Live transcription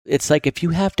It's like if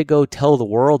you have to go tell the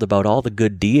world about all the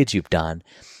good deeds you've done,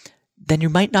 then you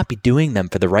might not be doing them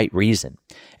for the right reason.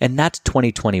 And that's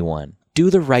 2021.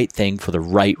 Do the right thing for the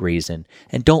right reason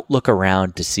and don't look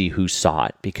around to see who saw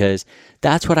it, because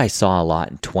that's what I saw a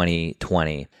lot in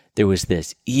 2020. There was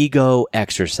this ego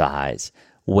exercise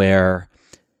where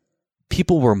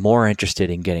people were more interested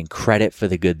in getting credit for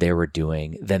the good they were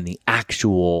doing than the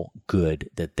actual good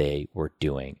that they were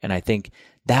doing. And I think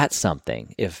that's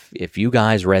something, if you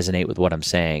guys resonate with what I'm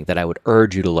saying, that I would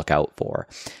urge you to look out for.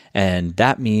 And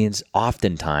that means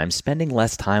oftentimes spending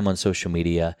less time on social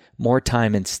media, more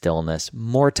time in stillness,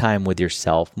 more time with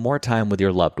yourself, more time with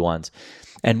your loved ones,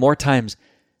 and more times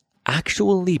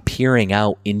actually peering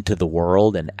out into the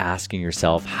world and asking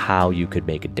yourself how you could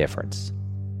make a difference.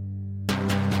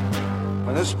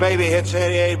 When this baby hits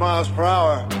 88 miles per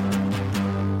hour,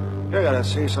 you're gonna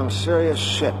see some serious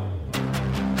shit.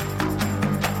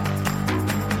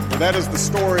 And that is the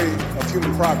story of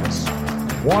human progress.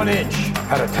 1 inch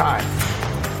at a time.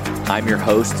 I'm your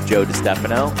host, Joe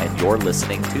DiStefano, and you're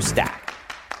listening to Stack.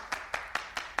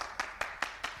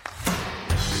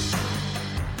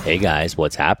 Hey guys,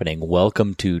 what's happening?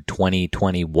 Welcome to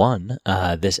 2021.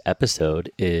 This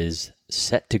episode is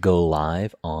set to go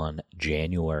live on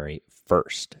January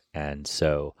 1st. And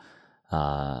so,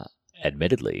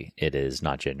 admittedly, it is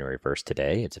not January 1st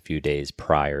today. It's a few days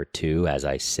prior to, as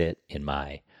I sit in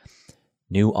my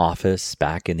new office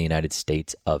back in the United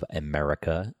States of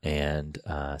America and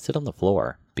sit on the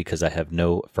floor because I have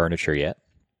no furniture yet.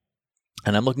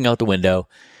 And I'm looking out the window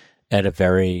at a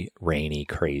very rainy,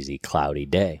 crazy, cloudy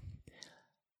day.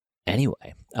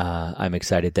 Anyway, I'm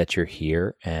excited that you're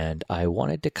here, and I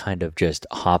wanted to kind of just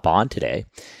hop on today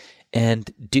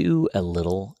and do a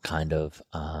little kind of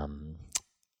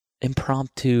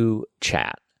impromptu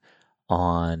chat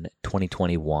on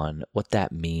 2021, what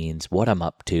that means, what I'm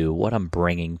up to, what I'm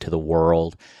bringing to the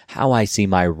world, how I see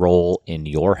my role in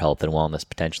your health and wellness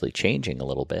potentially changing a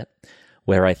little bit,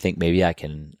 where I think maybe I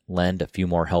can lend a few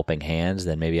more helping hands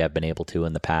than maybe I've been able to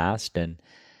in the past, and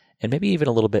maybe even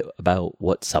a little bit about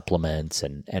what supplements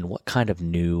and what kind of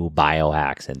new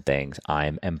biohacks and things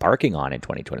I'm embarking on in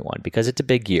 2021, because it's a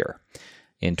big year.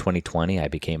 In 2020, I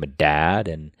became a dad,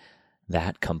 and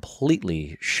that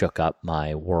completely shook up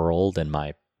my world and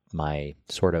my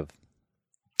sort of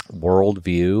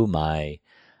worldview, my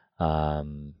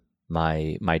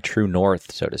true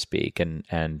north, so to speak.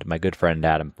 And my good friend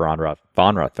Adam von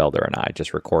Rothfelder and I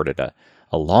just recorded a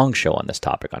long show on this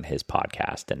topic on his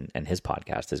podcast, and his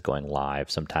podcast is going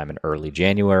live sometime in early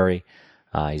January.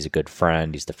 He's a good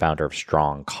friend. He's the founder of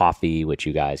Strong Coffee, which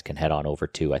you guys can head on over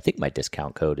to. I think my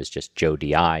discount code is just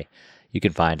JOEDI. You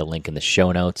can find a link in the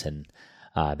show notes, and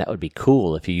that would be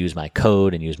cool if you use my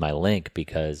code and use my link,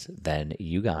 because then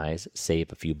you guys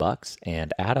save a few bucks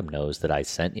and Adam knows that I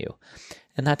sent you.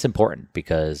 And that's important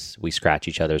because we scratch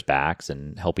each other's backs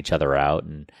and help each other out,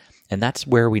 and that's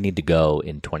where we need to go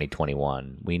in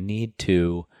 2021. We need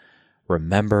to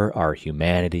remember our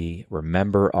humanity,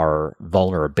 remember our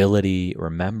vulnerability,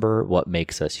 remember what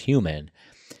makes us human,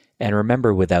 and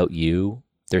remember without you,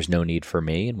 there's no need for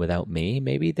me, and without me,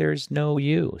 maybe there's no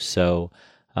you. So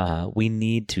we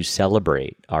need to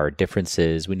celebrate our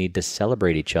differences, we need to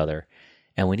celebrate each other,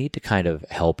 and we need to kind of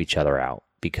help each other out,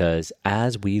 because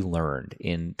as we learned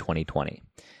in 2020,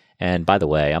 and by the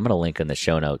way, I'm going to link in the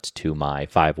show notes to my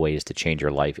 5 Ways to Change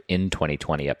Your Life in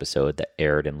 2020 episode that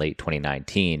aired in late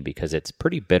 2019, because it's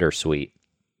pretty bittersweet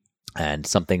and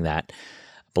something that,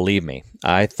 believe me,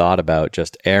 I thought about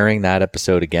just airing that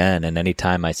episode again. And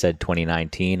anytime I said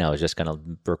 2019, I was just going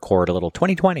to record a little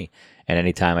 2020. And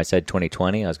anytime I said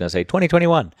 2020, I was going to say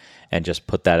 2021 and just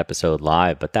put that episode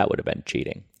live. But that would have been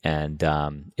cheating. And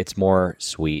it's more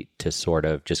sweet to sort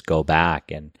of just go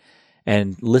back and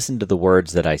listen to the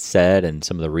words that I said and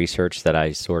some of the research that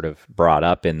I sort of brought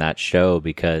up in that show,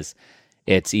 because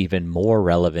it's even more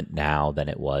relevant now than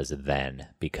it was then,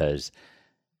 because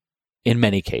in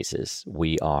many cases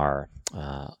we are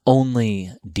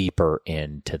only deeper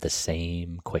into the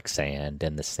same quicksand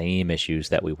and the same issues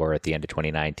that we were at the end of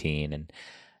 2019. And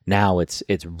now it's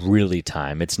really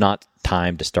time. It's not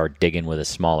time to start digging with a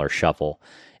smaller shovel.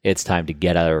 It's time to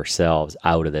get ourselves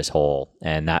out of this hole.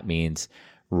 And that means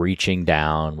reaching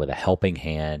down with a helping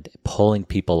hand, pulling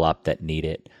people up that need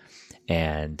it.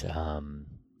 And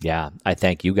I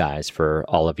thank you guys for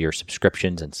all of your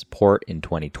subscriptions and support in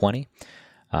 2020.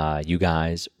 You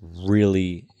guys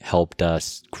really helped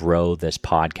us grow this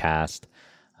podcast.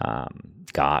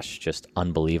 Just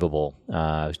unbelievable.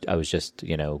 I was just,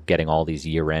 getting all these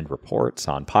year-end reports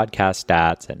on podcast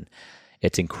stats, and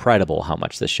it's incredible how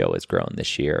much the show has grown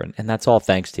this year. And that's all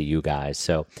thanks to you guys.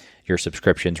 So your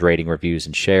subscriptions, rating, reviews,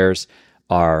 and shares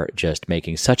are just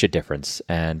making such a difference.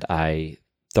 And I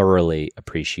thoroughly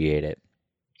appreciate it.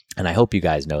 And I hope you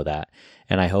guys know that.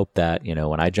 And I hope that,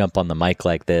 when I jump on the mic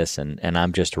like this and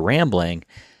I'm just rambling,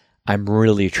 I'm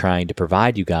really trying to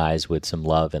provide you guys with some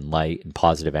love and light and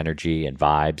positive energy and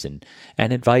vibes and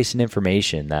advice and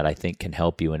information that I think can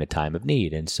help you in a time of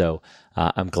need. And so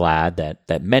I'm glad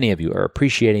that many of you are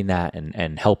appreciating that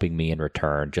and helping me in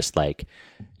return, just like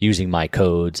using my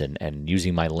codes and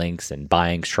using my links and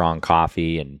buying Strong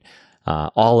Coffee and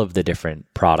all of the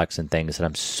different products and things that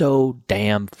I'm so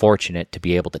damn fortunate to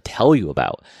be able to tell you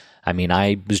about. I mean,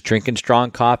 I was drinking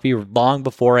Strong Coffee long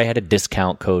before I had a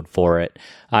discount code for it.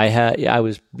 I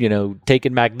was,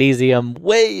 taking magnesium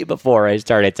way before I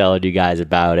started telling you guys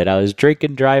about it. I was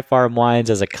drinking Dry Farm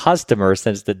Wines as a customer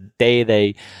since the day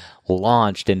they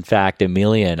launched. In fact,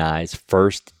 Amelia and I's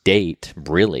first date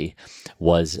really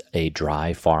was a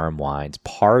Dry Farm Wines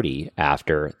party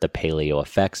after the Paleo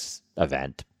Effects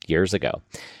event years ago.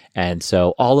 And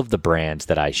so all of the brands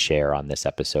that I share on this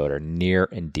episode are near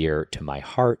and dear to my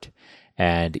heart,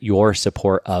 and your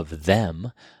support of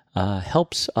them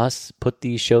helps us put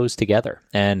these shows together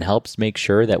and helps make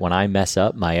sure that when I mess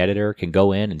up, my editor can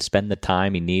go in and spend the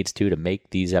time he needs to make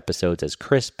these episodes as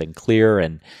crisp and clear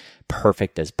and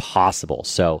perfect as possible.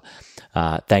 So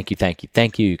thank you.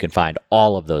 You can find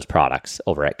all of those products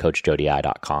over at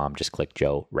CoachJoeDI.com. Just click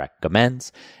Joe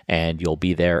Recommends, and you'll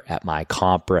be there at my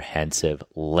comprehensive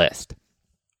list.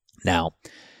 Now,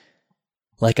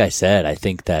 like I said, I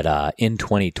think that in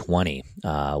 2020,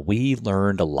 we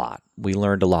learned a lot. We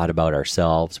learned a lot about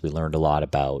ourselves. We learned a lot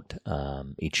about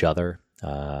each other.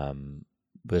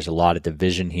 There's a lot of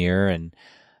division here, and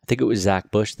I think it was Zach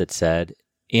Bush that said,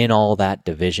 in all that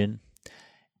division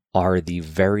are the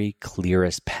very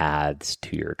clearest paths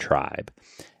to your tribe.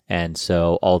 And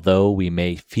so although we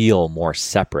may feel more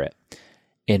separate,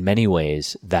 in many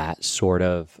ways that sort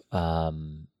of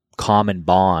common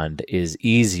bond is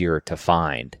easier to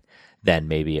find than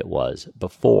maybe it was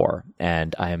before.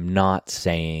 And I am not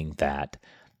saying that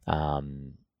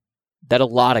that a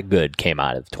lot of good came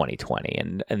out of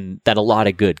 2020 and that a lot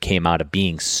of good came out of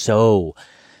being so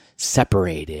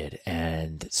separated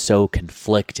and so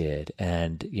conflicted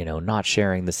and, not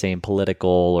sharing the same political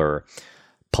or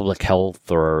public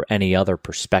health or any other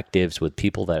perspectives with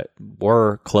people that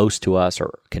were close to us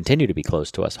or continue to be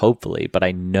close to us, hopefully. But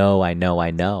I know.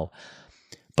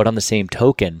 But on the same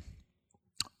token,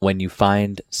 when you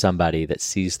find somebody that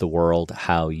sees the world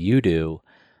how you do,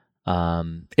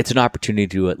 it's an opportunity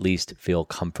to at least feel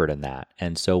comfort in that.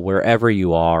 And so wherever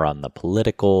you are on the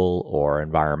political or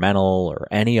environmental or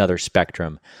any other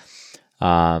spectrum,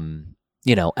 at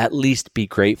least be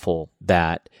grateful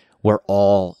that we're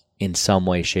all in some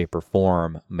way, shape, or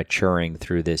form maturing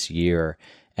through this year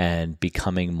and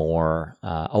becoming more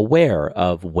aware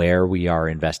of where we are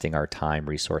investing our time,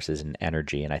 resources, and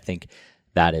energy. And I think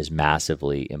that is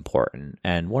massively important.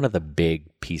 And one of the big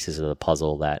pieces of the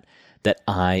puzzle that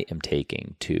I am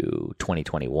taking to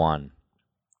 2021,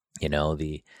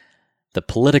 the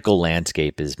political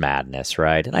landscape is madness,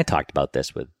 right? And I talked about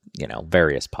this with,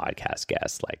 various podcast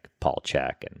guests like Paul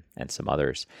Chek and some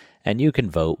others. And you can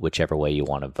vote whichever way you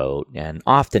want to vote. And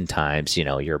oftentimes,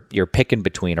 you're picking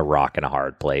between a rock and a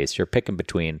hard place. You're picking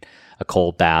between a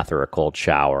cold bath or a cold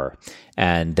shower.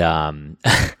 And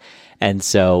and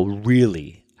so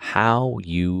really how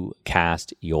you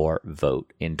cast your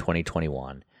vote in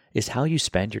 2021 is how you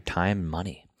spend your time and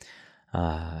money.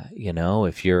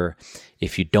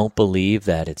 If you don't believe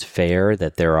that it's fair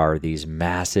that there are these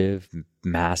massive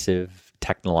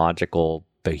technological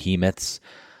behemoths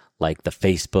like the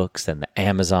Facebooks and the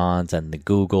Amazons and the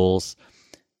Googles,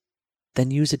 then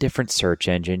use a different search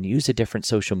engine, use a different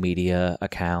social media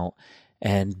account,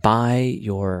 and buy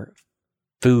your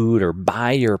food or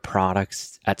buy your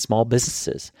products at small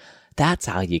businesses. That's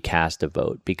how you cast a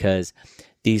vote, because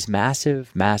these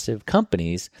massive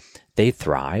companies, they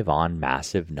thrive on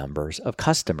massive numbers of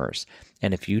customers.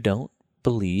 And if you don't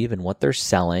believe in what they're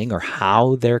selling or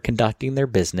how they're conducting their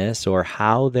business or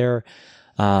how they're,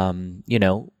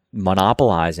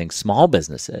 monopolizing small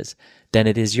businesses, then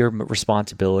it is your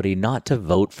responsibility not to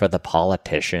vote for the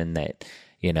politician that,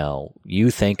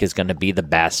 you think is going to be the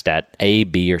best at A,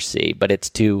 B, or C, but it's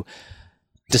to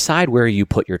decide where you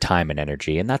put your time and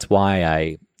energy. And that's why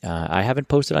I haven't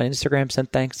posted on Instagram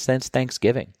since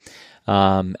Thanksgiving.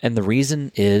 And the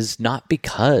reason is not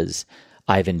because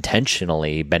I've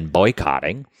intentionally been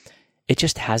boycotting. it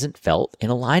just hasn't felt in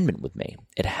alignment with me.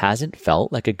 It hasn't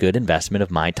felt like a good investment of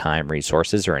my time,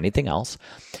 resources, or anything else.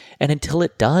 And until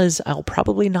it does, I'll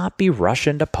probably not be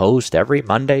rushing to post every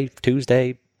Monday,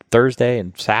 Tuesday, Thursday,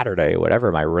 and Saturday,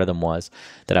 whatever my rhythm was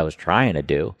that I was trying to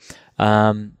do.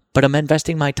 But I'm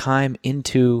investing my time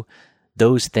into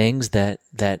those things that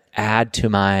add to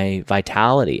my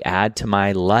vitality, add to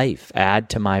my life, add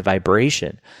to my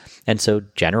vibration. And so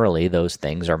generally those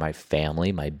things are my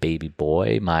family, my baby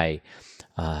boy, my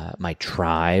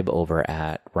tribe over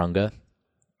at Runga,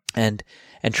 and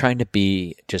trying to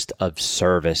be just of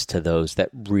service to those that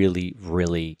really,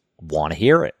 really want to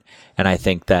hear it. And I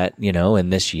think that, in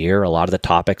this year, a lot of the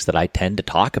topics that I tend to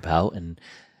talk about and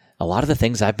a lot of the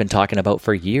things I've been talking about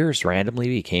for years randomly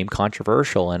became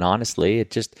controversial. And honestly,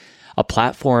 it's just a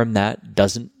platform that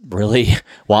doesn't really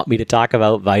want me to talk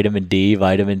about vitamin D,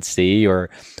 vitamin C, or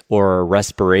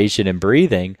respiration and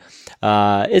breathing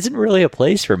isn't really a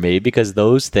place for me, because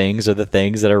those things are the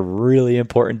things that are really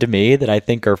important to me, that I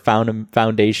think are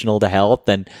foundational to health.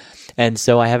 And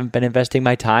so I haven't been investing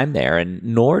my time there, and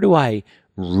nor do I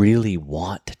really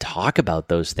want to talk about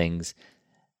those things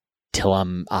till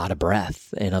I'm out of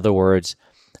breath. In other words,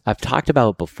 I've talked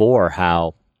about before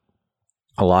how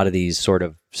a lot of these sort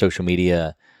of social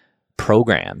media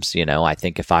programs, I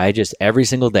think if I just every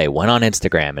single day went on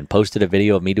Instagram and posted a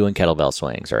video of me doing kettlebell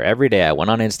swings, or every day I went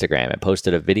on Instagram and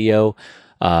posted a video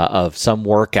of some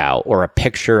workout, or a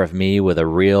picture of me with a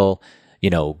real,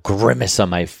 grimace on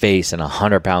my face and a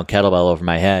 100-pound kettlebell over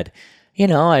my head,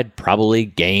 I'd probably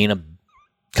gain a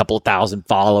couple of thousand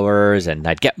followers, and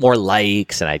I'd get more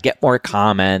likes, and I'd get more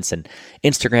comments, and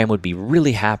Instagram would be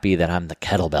really happy that I'm the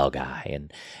kettlebell guy,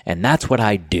 and that's what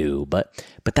I do. But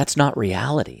that's not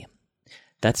reality.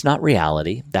 That's not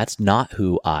reality. That's not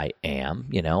who I am.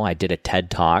 I did a TED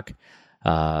Talk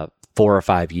 4 or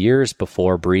 5 years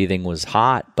before breathing was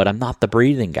hot, but I'm not the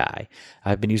breathing guy.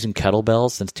 I've been using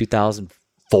kettlebells since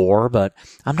 2004, but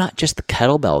I'm not just the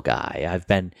kettlebell guy. I've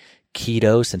been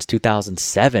keto since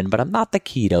 2007, but I'm not the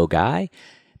keto guy,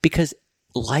 because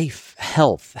life,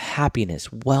 health, happiness,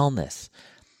 wellness,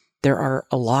 there are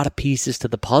a lot of pieces to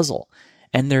the puzzle,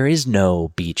 and there is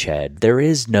no beachhead. There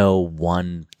is no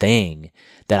one thing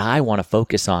that I want to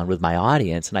focus on with my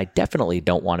audience, and I definitely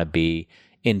don't want to be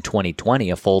in 2020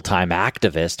 a full-time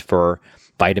activist for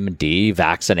vitamin D,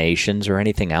 vaccinations, or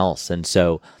anything else. And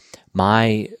so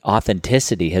my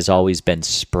authenticity has always been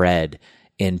spread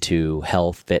into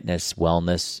health, fitness,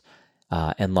 wellness,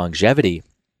 and longevity.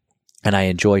 And I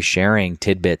enjoy sharing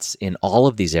tidbits in all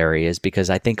of these areas, because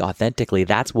I think authentically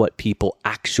that's what people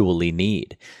actually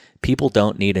need. People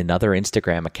don't need another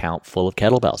Instagram account full of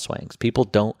kettlebell swings. People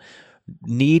don't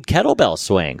need kettlebell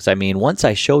swings. I mean, once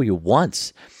I show you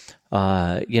once,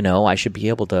 I should be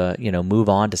able to, move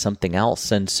on to something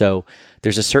else. And so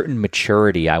there's a certain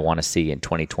maturity I want to see in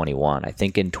 2021. I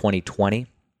think in 2020,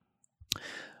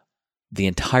 the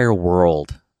entire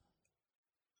world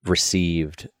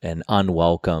received an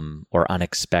unwelcome or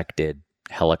unexpected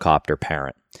helicopter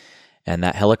parent. And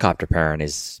that helicopter parent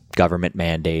is government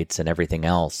mandates and everything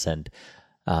else. And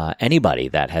anybody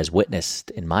that has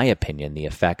witnessed, in my opinion, the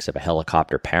effects of a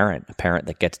helicopter parent, a parent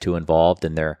that gets too involved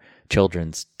in their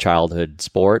children's childhood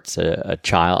sports, a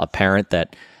parent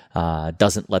that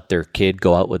doesn't let their kid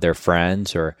go out with their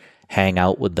friends or hang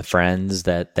out with the friends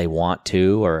that they want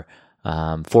to, or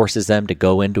forces them to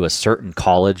go into a certain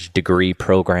college degree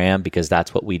program because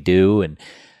that's what we do. And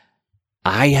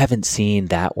I haven't seen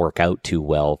that work out too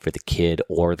well for the kid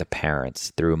or the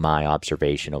parents through my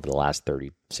observation over the last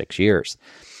 36 years.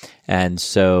 And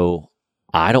so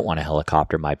I don't want to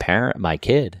helicopter my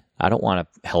kid. I don't want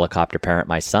to helicopter parent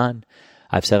my son.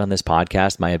 I've said on this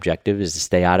podcast, my objective is to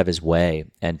stay out of his way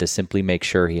and to simply make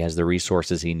sure he has the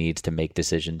resources he needs to make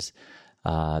decisions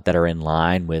that are in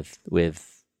line with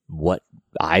what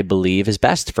I believe is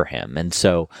best for him. And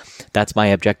so that's my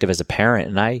objective as a parent.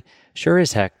 And I sure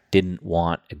as heck didn't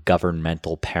want a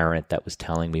governmental parent that was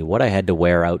telling me what I had to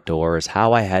wear outdoors,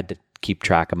 how I had to keep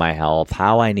track of my health,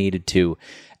 how I needed to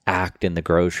act in the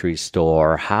grocery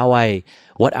store,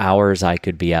 what hours I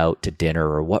could be out to dinner,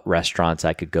 or what restaurants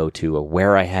I could go to, or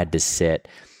where I had to sit.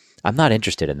 I'm not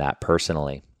interested in that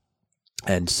personally.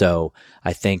 And so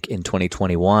I think in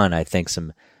 2021, I think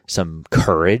some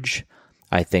courage,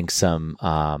 I think some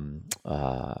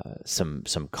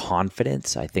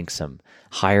confidence, I think some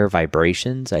higher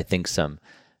vibrations, I think some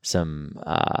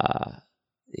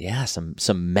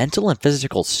mental and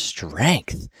physical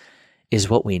strength is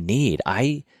what we need.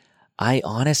 I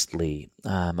honestly,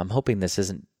 I'm hoping this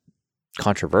isn't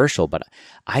controversial, but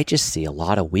I just see a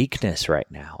lot of weakness right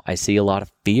now. I see a lot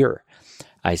of fear.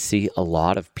 I see a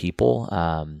lot of people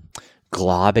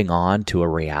globbing on to a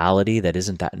reality that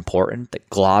isn't that important, that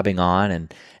globbing on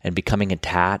and becoming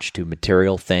attached to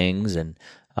material things and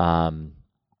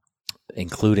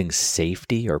including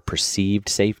safety or perceived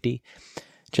safety.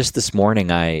 Just this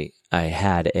morning, I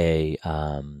had a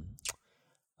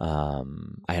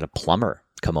plumber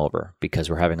come over because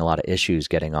we're having a lot of issues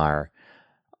getting our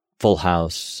full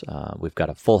house. We've got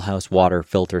a full house water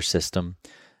filter system.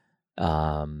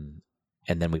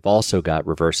 And then we've also got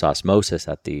reverse osmosis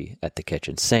at the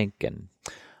kitchen sink, and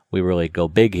we really go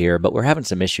big here, but we're having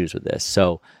some issues with this.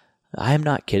 So I am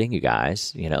not kidding you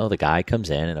guys. The guy comes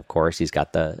in, and of course he's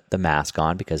got the mask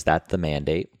on because that's the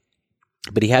mandate.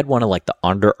 But he had one of like the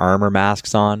Under Armour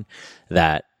masks on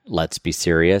that, let's be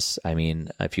serious. I mean,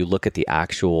 if you look at the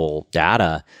actual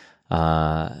data,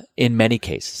 in many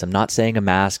cases, I'm not saying a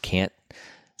mask can't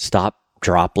stop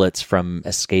droplets from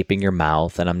escaping your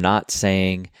mouth, and I'm not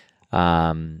saying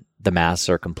the masks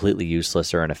are completely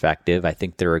useless or ineffective. I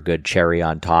think they're a good cherry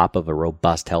on top of a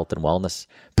robust health and wellness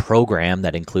program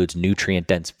that includes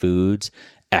nutrient-dense foods,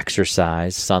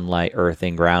 exercise, sunlight,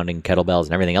 earthing, grounding, kettlebells,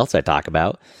 and everything else I talk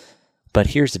about. But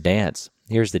here's the dance.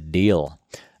 Here's the deal.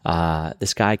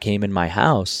 This guy came in my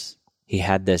house. He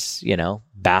had this,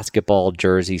 basketball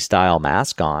jersey style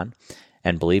mask on.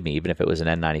 And believe me, even if it was an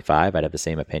N95, I'd have the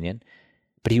same opinion.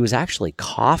 But he was actually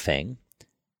coughing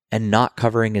and not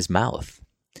covering his mouth.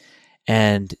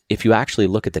 And if you actually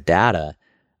look at the data,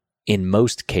 in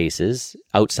most cases,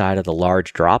 outside of the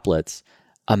large droplets,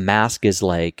 a mask is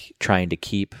like trying to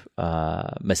keep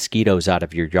mosquitoes out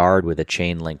of your yard with a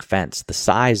chain link fence. The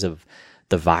size of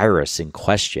the virus in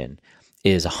question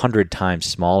is 100 times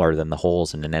smaller than the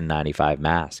holes in an N95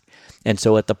 mask. And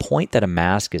so at the point that a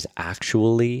mask is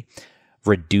actually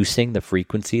reducing the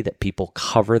frequency that people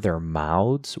cover their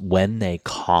mouths when they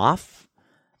cough,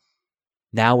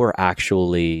 now we're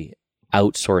actually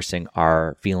outsourcing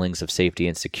our feelings of safety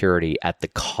and security at the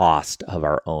cost of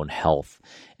our own health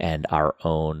and our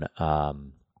own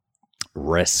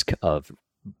risk of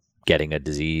getting a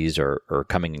disease or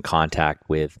coming in contact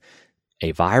with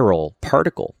a viral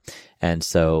particle. And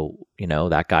so,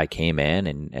 that guy came in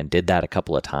and did that a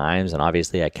couple of times. And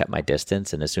obviously I kept my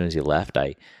distance. And as soon as he left,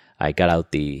 I got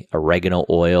out the oregano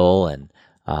oil and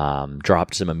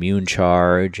dropped some immune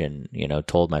charge and,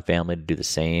 told my family to do the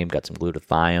same, got some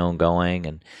glutathione going.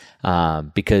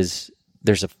 And because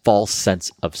there's a false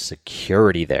sense of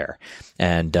security there.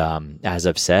 And as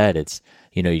I've said, it's,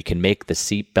 you can make the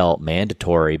seatbelt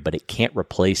mandatory, but it can't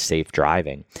replace safe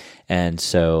driving. And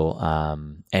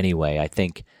so anyway, I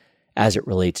think as it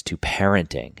relates to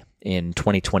parenting, in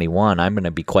 2021, I'm going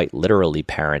to be quite literally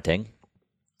parenting.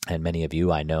 And many of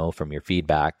you I know from your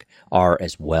feedback are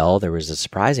as well. There was a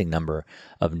surprising number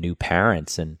of new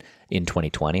parents in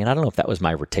 2020. And I don't know if that was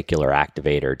my reticular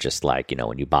activator, just like,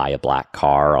 when you buy a black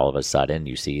car, all of a sudden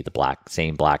you see the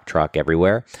same black truck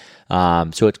everywhere.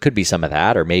 So it could be some of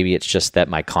that, or maybe it's just that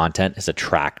my content has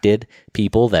attracted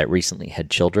people that recently had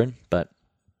children. But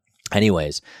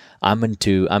anyways, I'm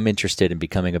interested in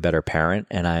becoming a better parent,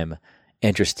 and I'm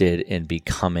interested in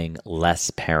becoming less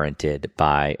parented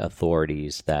by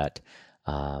authorities that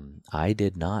I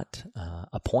did not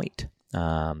appoint.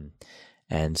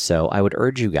 And so I would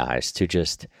urge you guys to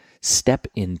just step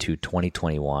into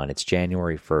 2021. It's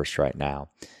January 1st right now.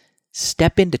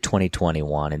 Step into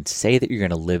 2021 and say that you're going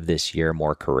to live this year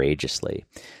more courageously.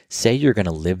 Say you're going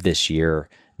to live this year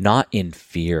not in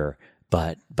fear,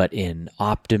 but in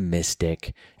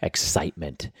optimistic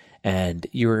excitement. And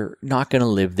you're not going to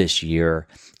live this year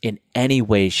in any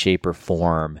way, shape, or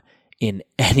form, in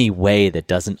any way that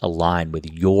doesn't align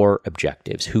with your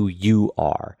objectives, who you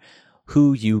are,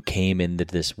 who you came into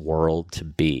this world to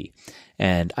be.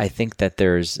 And I think that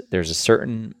there's a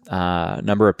certain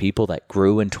number of people that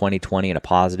grew in 2020 in a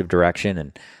positive direction.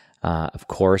 And of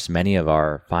course, many of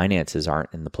our finances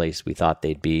aren't in the place we thought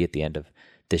they'd be at the end of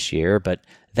this year. But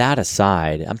that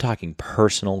aside, I'm talking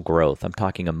personal growth. I'm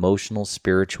talking emotional,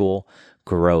 spiritual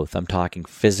growth. I'm talking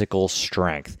physical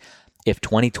strength. If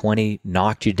 2020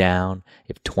 knocked you down,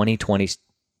 if 2020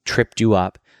 tripped you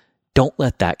up, don't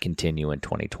let that continue in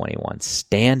 2021.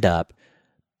 Stand up,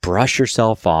 brush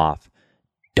yourself off.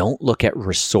 Don't look at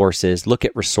resources, look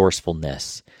at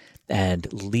resourcefulness,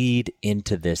 and lead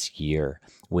into this year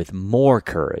with more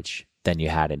courage than you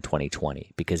had in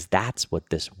 2020, because that's what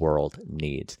this world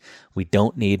needs. We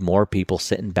don't need more people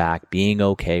sitting back being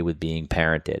okay with being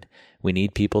parented. We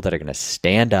need people that are going to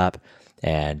stand up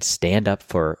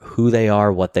for who they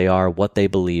are, what they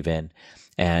believe in,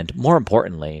 and more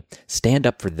importantly, stand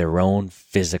up for their own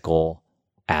physical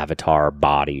avatar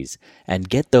bodies and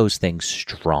get those things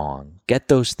strong, get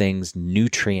those things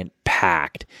nutrient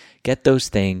packed, get those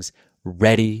things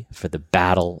ready for the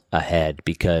battle ahead,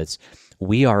 because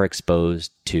we are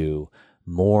exposed to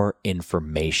more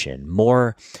information,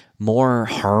 more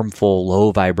harmful,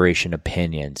 low vibration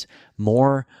opinions,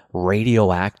 more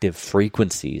radioactive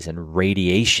frequencies and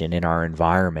radiation in our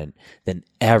environment than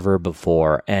ever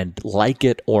before. And like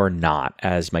it or not,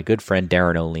 as my good friend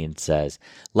Darren O'Lean says,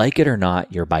 like it or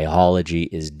not, your biology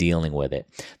is dealing with it.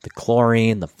 The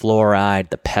chlorine, the fluoride,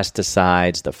 the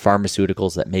pesticides, the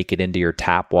pharmaceuticals that make it into your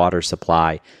tap water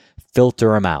supply,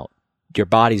 filter them out. Your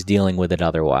body's dealing with it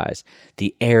otherwise.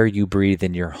 The air you breathe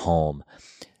in your home,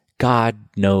 God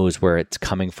knows where it's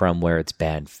coming from, where it's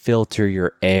been. Filter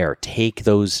your air. Take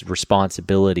those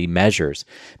responsibility measures,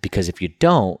 because if you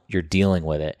don't, you're dealing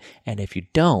with it. And if you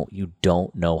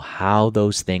don't know how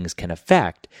those things can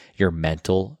affect your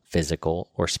mental, physical,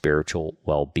 or spiritual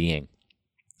well-being.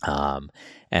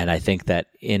 And I think that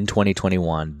in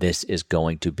 2021, this is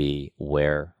going to be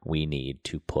where we need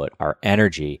to put our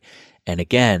energy. And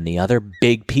again, the other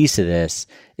big piece of this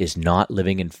is not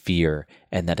living in fear.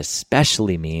 And that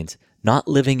especially means not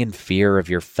living in fear of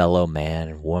your fellow man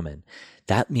and woman.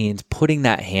 That means putting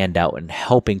that hand out and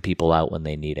helping people out when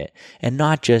they need it. And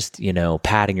not just,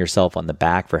 patting yourself on the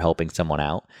back for helping someone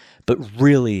out, but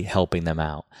really helping them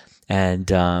out.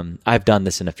 And I've done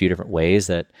this in a few different ways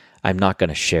that I'm not going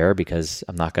to share, because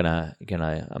I'm not going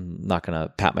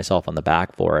to pat myself on the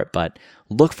back for it. But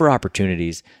look for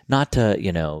opportunities, not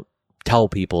to, tell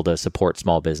people to support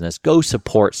small business. Go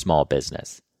support small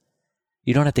business.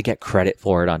 You don't have to get credit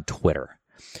for it on Twitter.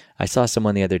 I saw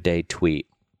someone the other day tweet,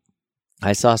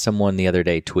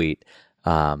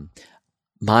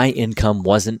 my income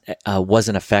wasn't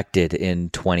affected in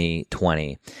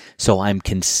 2020, so I'm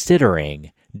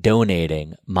considering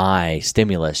donating my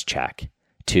stimulus check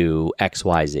to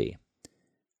XYZ.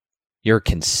 You're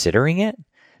considering it?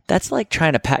 That's like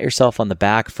trying to pat yourself on the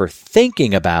back for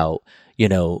thinking about,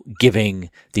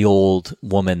 giving the old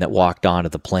woman that walked onto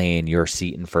the plane your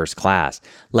seat in first class.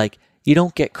 Like, you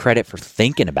don't get credit for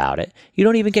thinking about it. You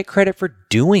don't even get credit for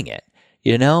doing it.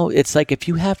 It's like if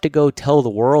you have to go tell the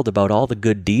world about all the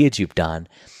good deeds you've done,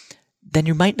 then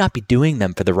you might not be doing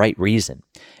them for the right reason.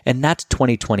 And that's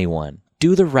 2021.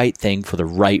 Do the right thing for the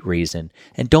right reason,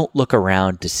 and don't look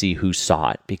around to see who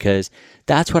saw it, because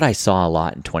that's what I saw a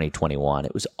lot in 2021.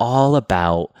 It was all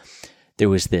about, there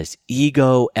was this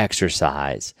ego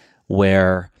exercise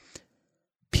where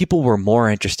people were more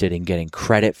interested in getting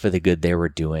credit for the good they were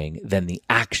doing than the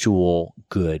actual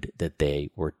good that they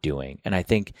were doing. And I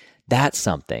think that's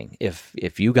something,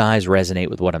 if you guys resonate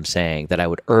with what I'm saying, that I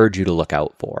would urge you to look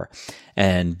out for.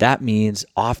 And that means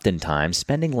oftentimes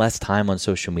spending less time on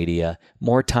social media,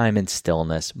 more time in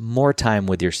stillness, more time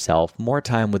with yourself, more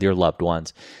time with your loved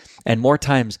ones, and more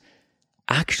times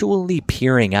actually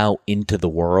peering out into the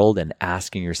world and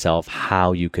asking yourself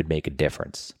how you could make a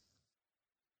difference.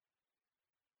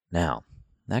 Now,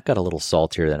 that got a little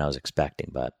saltier than I was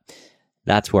expecting, but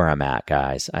that's where I'm at,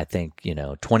 guys. I think,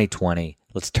 2020,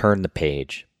 let's turn the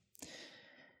page.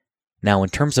 Now, in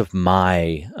terms of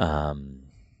my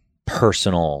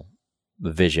personal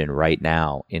vision right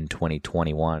now in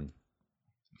 2021,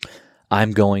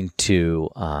 I'm going to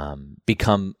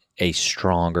become a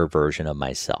stronger version of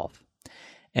myself.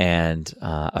 And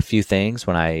a few things,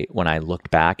 when I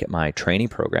looked back at my training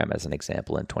program as an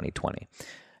example in 2020,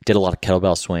 did a lot of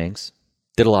kettlebell swings,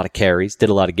 did a lot of carries, did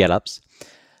a lot of get-ups.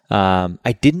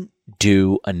 I didn't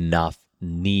do enough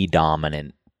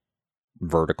knee-dominant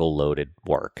vertical loaded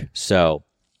work. So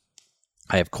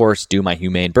I, of course, do my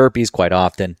humane burpees quite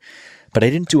often, but I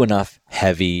didn't do enough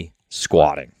heavy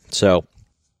squatting. So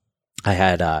I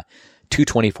had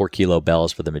 224 kilo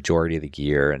bells for the majority of the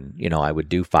year. And, I would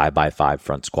do 5x5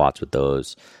 front squats with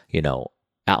those,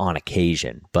 on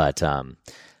occasion. But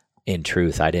in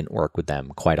truth, I didn't work with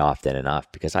them quite often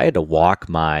enough, because I had to walk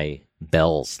my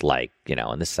bells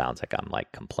and this sounds like I'm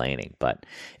complaining, but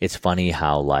it's funny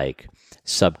how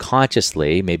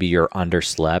subconsciously, maybe you're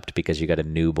underslept because you got a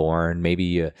newborn. Maybe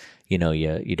you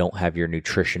don't have your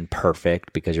nutrition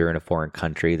perfect because you're in a foreign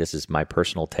country. This is my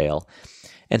personal tale.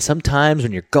 And sometimes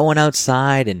when you're going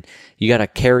outside and you got to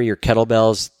carry your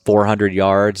kettlebells 400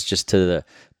 yards just to the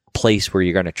place where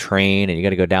you're going to train, and you got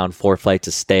to go down 4 flights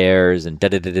of stairs and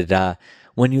da-da-da-da-da.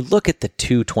 When you look at the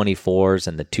 224s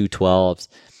and the 212s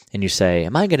and you say,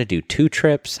 am I going to do 2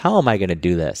 trips? How am I going to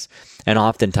do this? And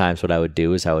oftentimes what I would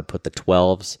do is I would put the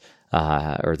 12s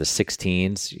or the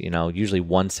 16s, usually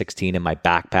 116 in my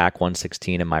backpack,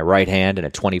 116 in my right hand, and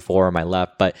a 24 in my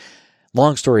left. But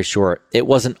long story short, it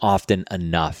wasn't often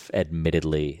enough,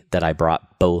 admittedly, that I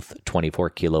brought both 24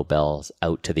 kilo bells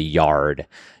out to the yard.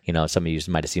 Some of you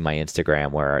might have seen my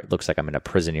Instagram where it looks like I'm in a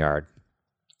prison yard.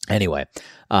 Anyways,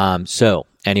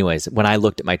 when I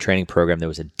looked at my training program, there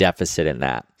was a deficit in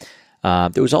that.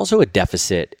 There was also a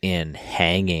deficit in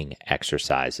hanging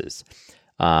exercises.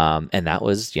 And that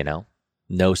was,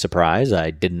 no surprise.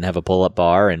 I didn't have a pull-up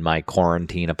bar in my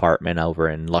quarantine apartment over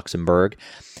in Luxembourg.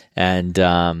 And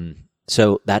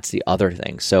so that's the other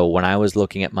thing. So when I was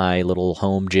looking at my little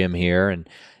home gym here, and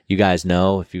you guys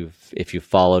know if you've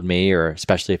followed me, or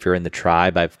especially if you're in the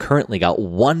tribe, I've currently got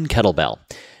one kettlebell.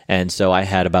 And so I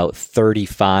had about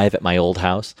 35 at my old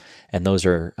house, and those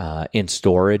are in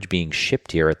storage being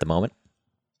shipped here at the moment.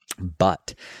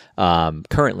 But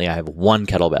currently I have one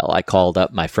kettlebell. I called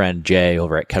up my friend Jay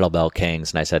over at Kettlebell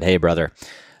Kings, and I said, hey, brother,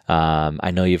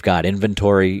 I know you've got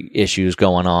inventory issues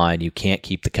going on. You can't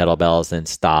keep the kettlebells in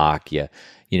stock. You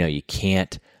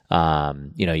can't.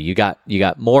 You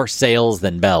got more sales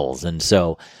than bells. And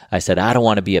so I said, I don't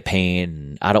want to be a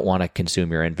pain. I don't want to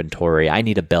consume your inventory. I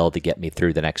need a bell to get me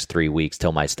through the next 3 weeks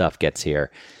till my stuff gets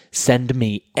here. Send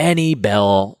me any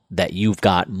bell that you've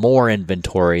got more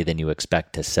inventory than you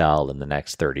expect to sell in the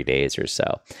next 30 days or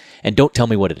so. And don't tell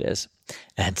me what it is.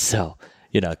 And so,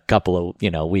 a couple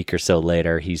of, week or so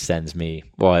later, he sends me,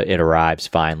 it arrives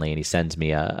finally, and he sends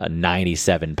me a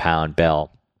 97-pound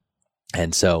bell.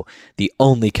 And so the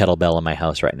only kettlebell in my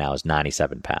house right now is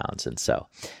 97 pounds. And so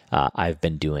I've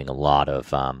been doing a lot of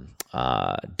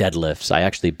deadlifts. I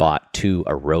actually bought 2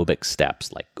 aerobic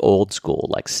steps, like old school,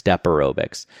 like step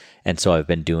aerobics. And so I've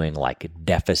been doing like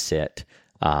deficit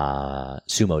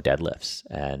sumo deadlifts.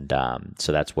 And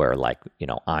so that's where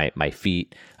my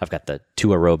feet, I've got the 2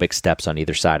 aerobic steps on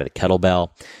either side of the kettlebell.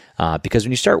 Because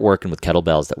when you start working with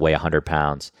kettlebells that weigh 100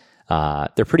 pounds,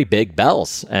 they're pretty big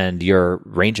bells, and your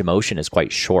range of motion is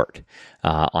quite short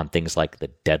on things like the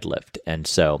deadlift. And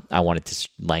so I wanted to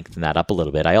lengthen that up a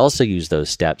little bit. I also use those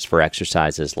steps for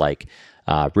exercises like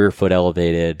front foot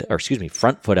elevated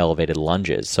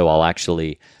lunges. So I'll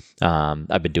actually,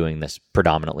 I've been doing this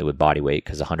predominantly with body weight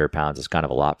because 100 pounds is kind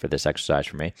of a lot for this exercise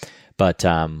for me. But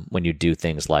when you do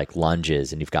things like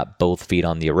lunges and you've got both feet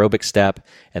on the aerobic step,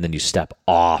 and then you step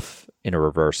off in a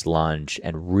reverse lunge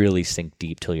and really sink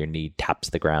deep till your knee taps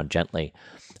the ground gently.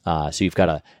 So you've got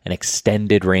an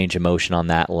extended range of motion on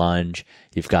that lunge.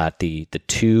 You've got the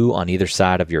 2 on either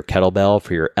side of your kettlebell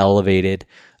for your elevated,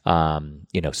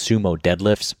 sumo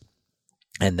deadlifts.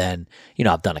 And then,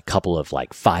 I've done a couple of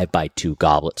like 5x2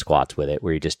 goblet squats with it,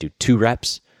 where you just do 2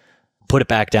 reps, put it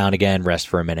back down again, rest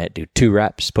for a minute, do 2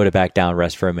 reps, put it back down,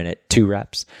 rest for a minute, 2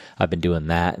 reps. I've been doing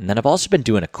that. And then I've also been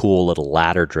doing a cool little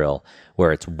ladder drill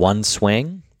where it's 1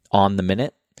 swing on the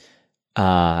minute.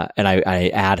 And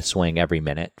I add a swing every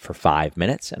minute for 5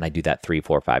 minutes, and I do that 3,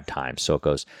 4, 5 times. So it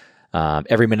goes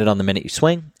every minute on the minute you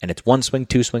swing, and it's 1 swing,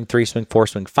 2 swing, 3 swing, 4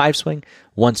 swing, 5 swing,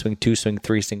 1 swing, 2 swing,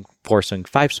 3 swing, 4 swing,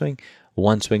 5 swing,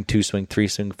 1 swing, 2 swing, 3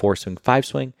 swing, 4 swing, 5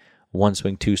 swing, 1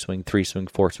 swing, 2 swing, 3 swing,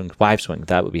 4 swing, 5 swing.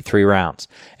 That would be 3 rounds.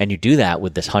 And you do that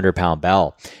with this 100-pound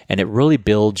bell, and it really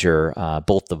builds your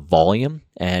both the volume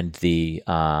and the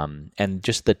and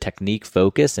just the technique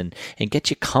focus, and get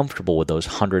you comfortable with those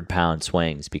 100-pound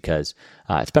swings, because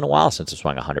it's been a while since I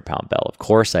swung a 100-pound bell. Of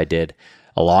course, I did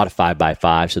a lot of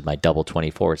 5x5s with my double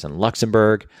 24s in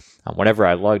Luxembourg. Whenever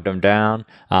I lugged them down,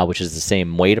 which is the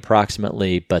same weight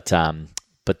approximately, but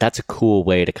that's a cool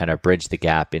way to kind of bridge the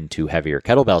gap into heavier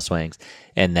kettlebell swings.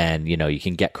 And then, you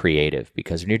can get creative,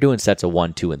 because when you're doing sets of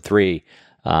 1, 2, and 3,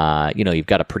 you've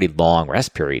got a pretty long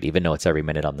rest period, even though it's every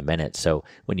minute on the minute. So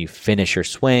when you finish your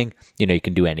swing, you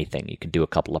can do anything. You can do a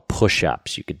couple of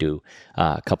push-ups. You could do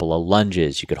a couple of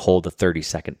lunges. You could hold a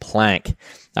 30-second plank.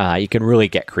 You can really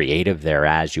get creative there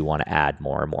as you want to add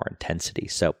more and more intensity.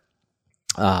 So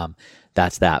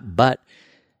that's that. But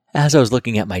as I was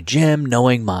looking at my gym,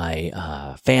 knowing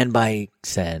my fan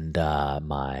bikes and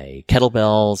my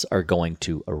kettlebells are going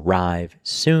to arrive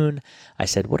soon, I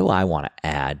said, what do I want to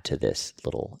add to this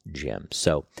little gym?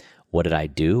 So what did I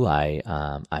do?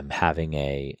 I'm having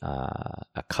a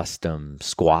custom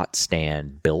squat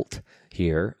stand built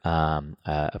here.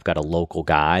 I've got a local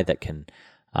guy that can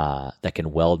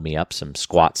weld me up some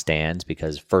squat stands,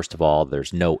 because first of all,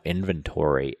 there's no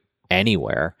inventory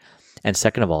anywhere. And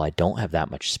second of all, I don't have that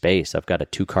much space. I've got a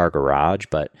 2-car garage,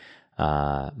 but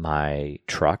my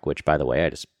truck, which, by the way,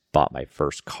 I just bought my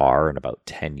first car in about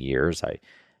 10 years. I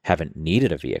haven't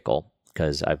needed a vehicle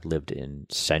because I've lived in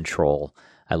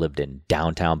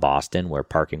downtown Boston, where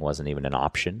parking wasn't even an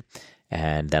option.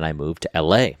 And then I moved to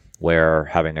LA, where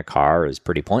having a car is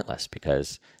pretty pointless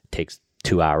because it takes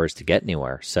 2 hours to get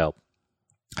anywhere. So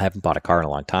I haven't bought a car in a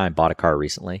long time. Bought a car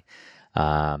recently.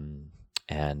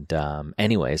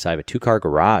 Anyways, I have a 2-car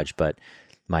garage, but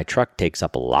my truck takes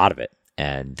up a lot of it.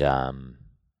 And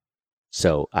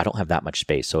So I don't have that much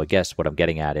space. So I guess what I'm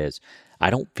getting at is I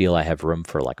don't feel I have room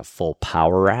for like a full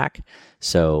power rack.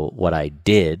 So what I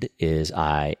did is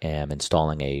I am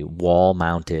installing a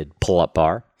wall-mounted pull-up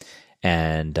bar,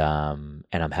 and I'm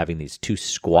having these 2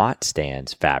 squat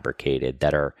stands fabricated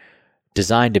that are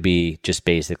designed to be just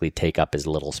basically take up as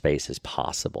little space as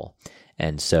possible.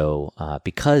 And so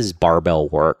because barbell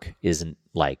work isn't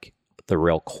like the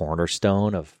real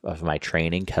cornerstone of my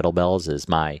training, kettlebells is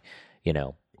my,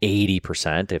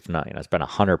 80%, if not, it's been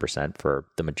 100% for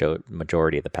the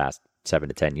majority of the past 7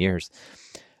 to 10 years.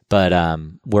 But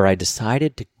where I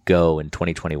decided to go in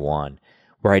 2021,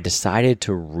 where I decided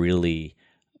to really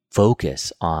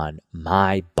focus on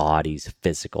my body's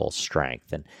physical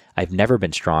strength. And I've never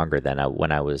been stronger than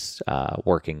when I was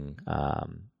working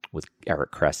with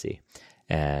Eric Cressy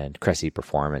and Cressy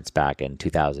Performance back in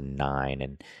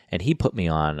 2009. And he put me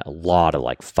on a lot of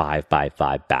like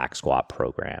 5x5 back squat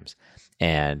programs.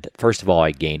 And first of all,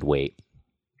 I gained weight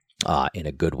in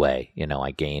a good way.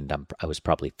 I was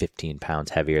probably 15 pounds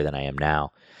heavier than I am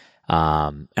now.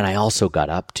 And I also got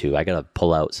to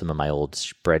pull out some of my old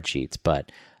spreadsheets,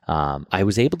 but I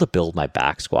was able to build my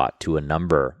back squat to a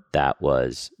number that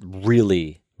was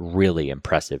really, really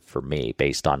impressive for me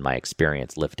based on my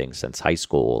experience lifting since high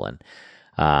school.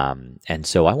 And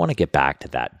so I want to get back to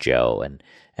that, Joe.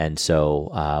 And so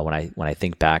when I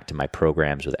think back to my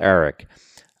programs with Eric,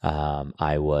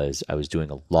 I was doing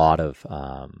a lot of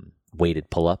weighted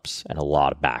pull-ups and a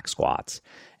lot of back squats.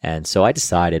 And so I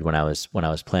decided when I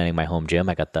was planning my home gym,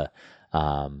 I got the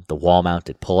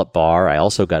wall-mounted pull-up bar. I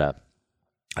also got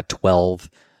a 12,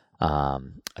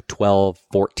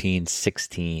 14,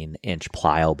 16 inch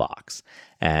plyo box.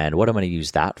 And what I'm going to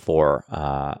use that for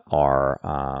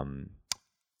are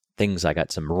things. I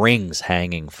got some rings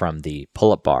hanging from the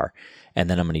pull-up bar,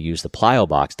 and then I'm going to use the plyo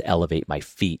box to elevate my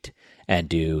feet and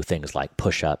do things like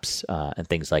push-ups and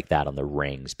things like that on the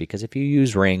rings. Because if you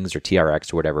use rings or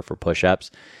TRX or whatever for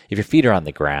push-ups, if your feet are on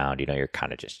the ground, you're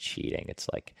kind of just cheating. It's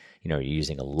like, you're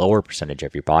using a lower percentage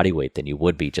of your body weight than you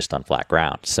would be just on flat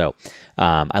ground. So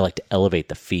I like to elevate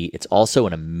the feet. It's also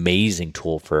an amazing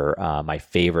tool for my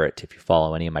favorite, if you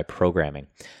follow any of my programming,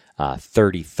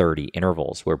 30-30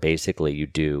 intervals, where basically you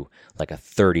do like a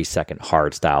 30-second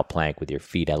hard style plank with your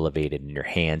feet elevated and your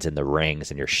hands in the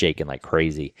rings and you're shaking like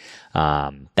crazy.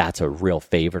 That's a real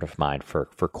favorite of mine for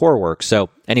core work. So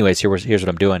anyways, here's what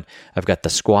I'm doing. I've got the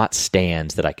squat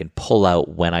stands that I can pull out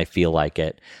when I feel like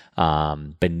it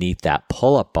beneath that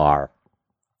pull-up bar.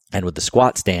 And with the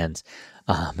squat stands,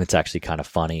 it's actually kind of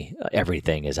funny.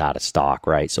 Everything is out of stock,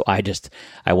 right? So I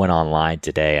went online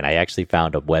today and I actually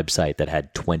found a website that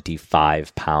had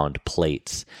 25-pound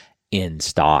plates in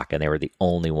stock, and they were the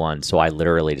only ones. So I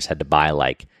literally just had to buy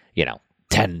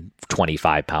 10,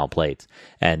 25-pound plates.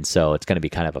 And so it's going to be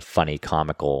kind of a funny,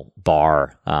 comical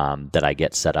bar that I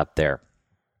get set up there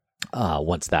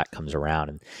once that comes around.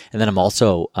 And then I'm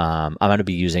also, I'm going to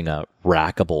be using a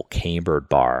rackable cambered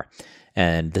bar.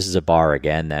 And this is a bar,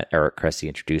 again, that Eric Cressy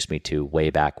introduced me to way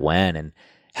back when. And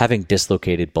having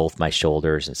dislocated both my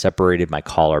shoulders and separated my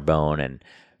collarbone and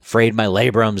frayed my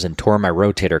labrums and tore my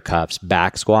rotator cuffs,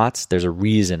 back squats, there's a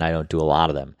reason I don't do a lot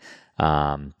of them.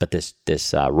 But this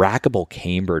rackable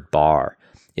cambered bar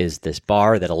is this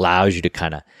bar that allows you to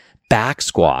kind of back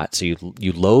squat. So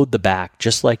you load the back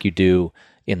just like you do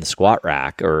in the squat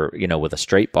rack or, with a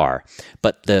straight bar.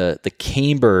 But the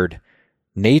cambered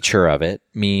nature of it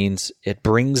means it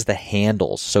brings the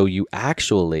handles. So you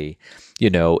actually,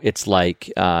 it's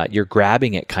like you're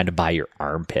grabbing it kind of by your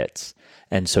armpits.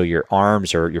 And so your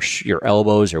arms or your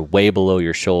elbows are way below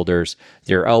your shoulders.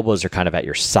 Your elbows are kind of at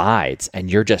your sides. And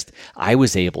I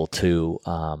was able to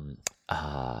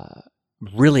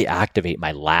really activate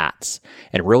my lats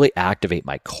and really activate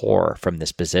my core from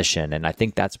this position. And I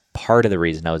think that's part of the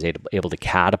reason I was able to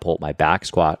catapult my back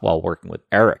squat while working with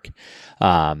Eric.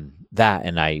 That,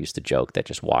 and I used to joke that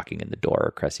just walking in the door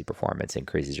of Cressy Performance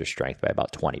increases your strength by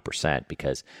about 20%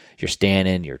 because you're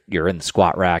standing, you're in the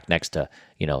squat rack next to,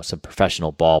 some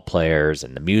professional ball players,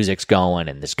 and the music's going,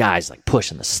 and this guy's like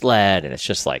pushing the sled, and it's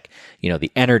just like,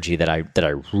 the energy that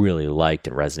I really liked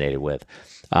and resonated with.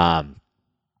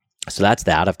 So that's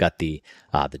that. I've got the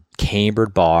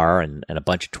cambered bar and a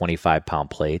bunch of 25-pound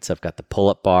plates. I've got the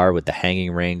pull-up bar with the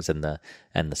hanging rings and the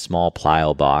small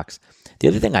plyo box. The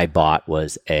other thing I bought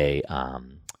was I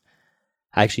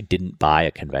actually didn't buy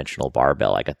a conventional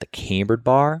barbell. I got the cambered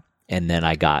bar, and then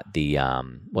I got the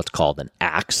what's called an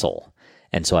axle.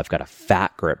 And so I've got a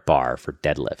fat grip bar for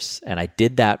deadlifts. And I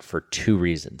did that for 2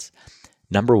 reasons.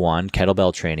 Number 1,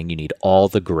 kettlebell training, you need all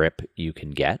the grip you can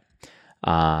get.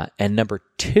 And number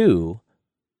 2,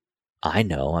 I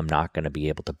know I'm not going to be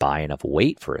able to buy enough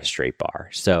weight for a straight bar.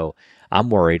 So I'm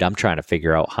worried. I'm trying to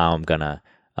figure out how I'm going to,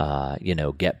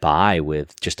 get by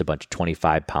with just a bunch of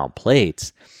 25-pound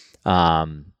plates.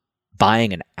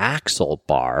 Buying an Axle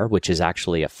bar, which is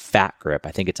actually a fat grip. I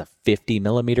think it's a 50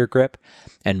 millimeter grip,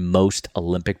 and most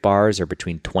Olympic bars are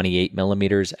between 28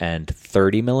 millimeters and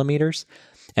 30 millimeters.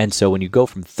 And so when you go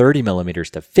from 30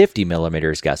 millimeters to 50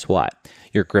 millimeters, guess what?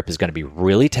 Your grip is going to be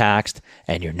really taxed,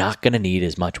 and you're not going to need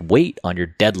as much weight on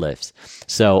your deadlifts.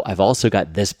 So I've also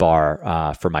got this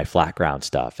bar for my flat ground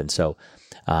stuff. And so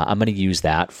I'm going to use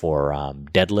that for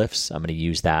deadlifts. I'm going to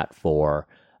use that for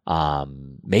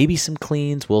maybe some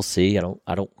cleans. We'll see.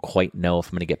 I don't quite know if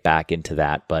I'm going to get back into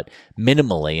that, but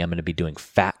minimally, I'm going to be doing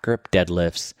fat grip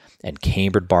deadlifts and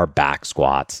cambered bar back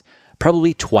squats,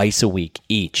 probably twice a week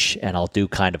each. And I'll do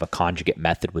kind of a conjugate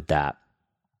method with that.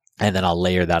 And then I'll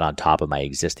layer that on top of my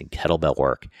existing kettlebell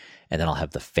work. And then I'll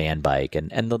have the fan bike.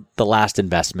 And the last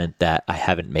investment that I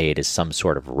haven't made is some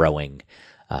sort of rowing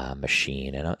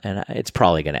machine. And it's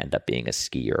probably going to end up being a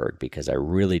ski erg, because I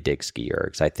really dig ski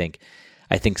ergs. I think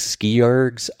ski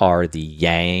ergs are the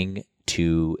yang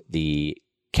to the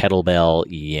kettlebell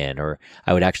yin, or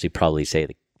I would actually probably say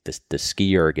the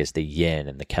ski erg is the yin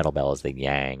and the kettlebell is the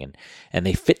yang, and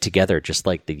they fit together just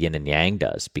like the yin and yang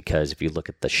does. Because if you look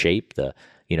at the shape, the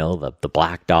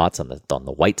black dots on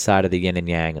the white side of the yin and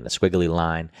yang and the squiggly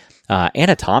line,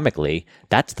 anatomically,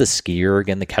 that's the ski erg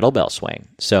and the kettlebell swing.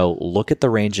 So look at the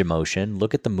range of motion,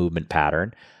 look at the movement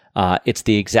pattern. It's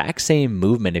the exact same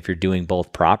movement if you're doing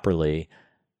both properly,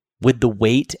 with the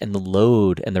weight and the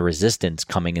load and the resistance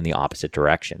coming in the opposite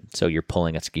direction. So you're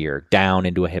pulling a ski erg down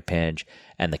into a hip hinge,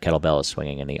 and the kettlebell is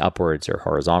swinging in the upwards or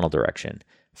horizontal direction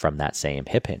from that same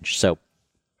hip hinge. So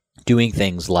doing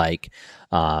things like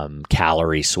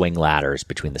calorie swing ladders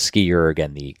between the ski erg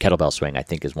and the kettlebell swing, I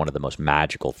think, is one of the most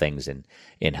magical things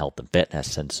in health and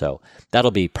fitness. And so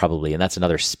that'll be probably, and that's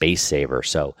another space saver.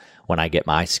 So when I get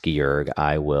my ski erg,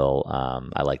 I will,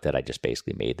 I like that I just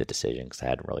basically made the decision, because I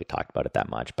hadn't really talked about it that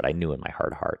much, but I knew in my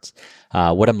heart of hearts.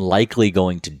 What I'm likely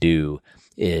going to do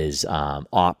is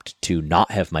opt to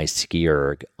not have my ski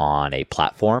erg on a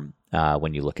platform.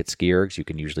 When you look at ski ergs, you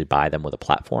can usually buy them with a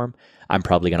platform. I'm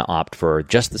probably going to opt for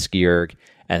just the ski erg,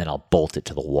 and then I'll bolt it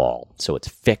to the wall. So it's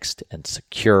fixed and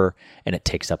secure, and it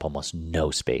takes up almost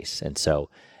no space. And so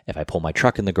if I pull my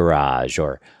truck in the garage,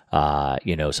 or,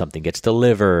 something gets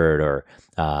delivered, or,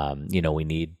 we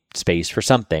need space for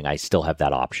something, I still have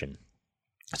that option.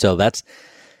 So that's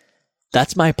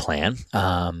my plan.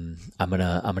 I'm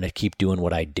gonna keep doing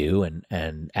what I do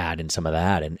and add in some of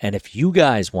that. And if you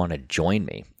guys want to join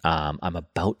me, I'm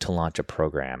about to launch a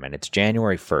program, and it's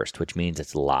January 1st, which means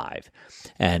it's live.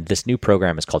 And this new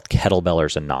program is called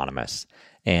Kettlebellers Anonymous.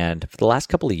 And for the last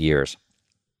couple of years,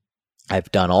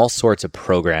 I've done all sorts of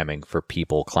programming for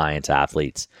people, clients,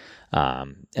 athletes,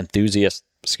 enthusiasts,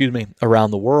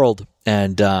 around the world.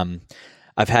 And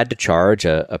I've had to charge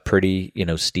a pretty,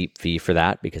 steep fee for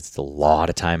that, because it's a lot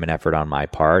of time and effort on my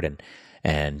part.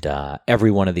 And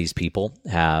every one of these people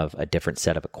have a different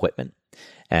set of equipment.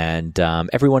 And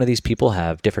every one of these people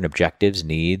have different objectives,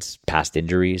 needs, past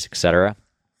injuries, etc.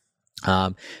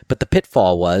 But the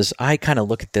pitfall was, I kind of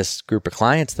look at this group of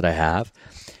clients that I have,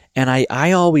 and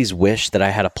I always wish that I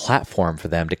had a platform for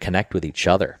them to connect with each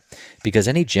other, because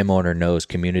any gym owner knows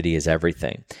community is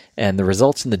everything. And the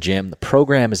results in the gym, the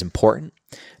program is important,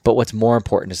 but what's more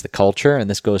important is the culture, and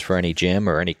this goes for any gym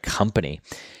or any company.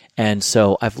 And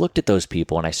so I've looked at those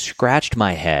people, and I scratched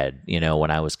my head,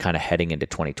 when I was kind of heading into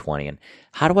 2020, and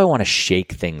how do I want to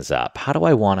shake things up? How do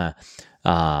I want to,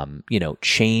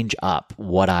 change up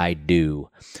what I do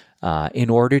in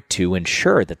order to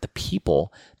ensure that the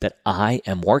people that I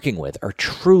am working with are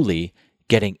truly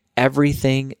getting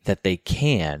everything that they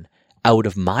can out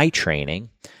of my training,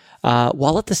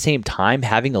 while at the same time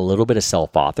having a little bit of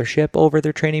self-authorship over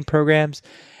their training programs.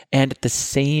 And at the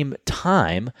same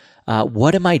time,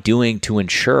 what am I doing to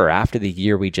ensure, after the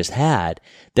year we just had,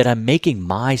 that I'm making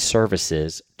my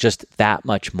services just that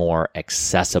much more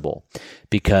accessible?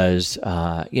 Because,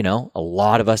 a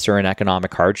lot of us are in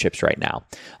economic hardships right now.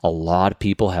 A lot of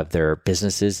people have their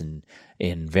businesses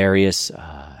in various,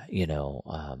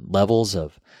 levels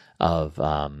of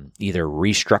either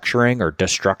restructuring or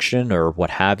destruction or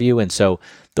what have you. And so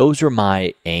those are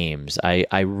my aims.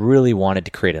 I really wanted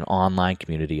to create an online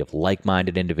community of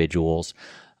like-minded individuals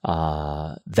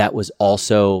that was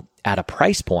also at a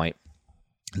price point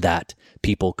that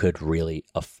people could really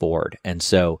afford. And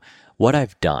so what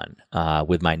I've done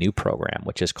with my new program,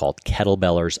 which is called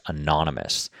Kettlebellers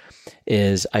Anonymous,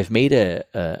 is I've made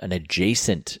an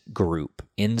adjacent group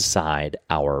inside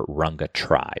our Runga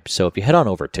tribe. So if you head on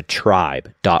over to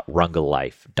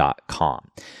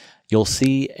tribe.rungalife.com, you'll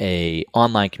see an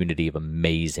online community of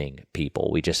amazing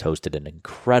people. We just hosted an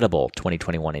incredible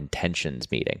 2021 intentions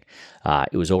meeting.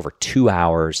 It was over 2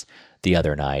 hours the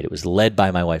other night. It was led by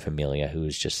my wife, Amelia, who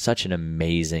is just such an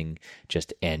amazing,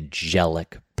 just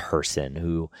angelic person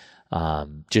who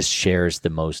just shares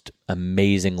the most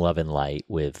amazing love and light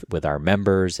with our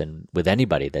members and with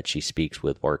anybody that she speaks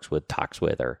with, works with, talks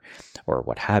with, or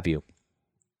what have you.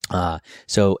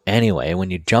 So anyway,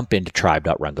 when you jump into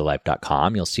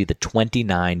tribe.rungalife.com, you'll see the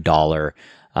 $29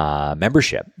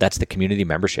 membership. That's the community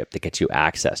membership that gets you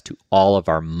access to all of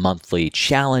our monthly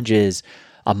challenges,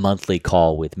 a monthly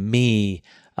call with me,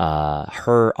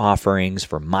 her offerings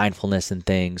for mindfulness and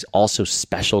things. Also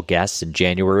special guests. In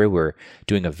January, we're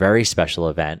doing a very special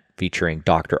event featuring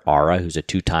Dr. Ara, who's a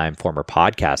 2-time former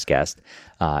podcast guest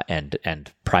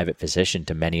and private physician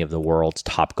to many of the world's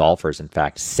top golfers. In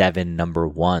fact, 7 number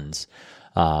ones.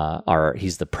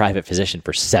 He's the private physician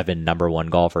for 7 number 1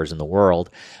 golfers in the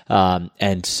world.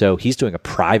 And so he's doing a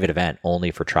private event only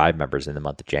for tribe members in the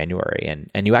month of January.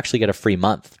 And you actually get a free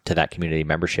month to that community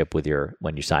membership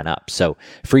when you sign up. So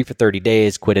free for 30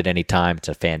 days, quit at any time. It's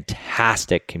a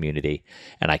fantastic community,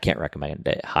 and I can't recommend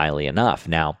it highly enough.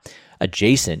 Now,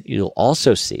 adjacent, you'll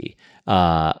also see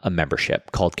a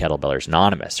membership called Kettlebellers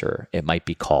Anonymous, or it might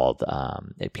be called,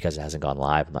 because it hasn't gone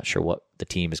live, I'm not sure what the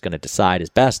team is going to decide is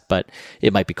best, but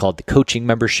it might be called the coaching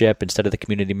membership instead of the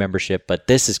community membership. But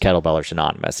this is Kettlebellers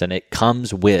Anonymous, and it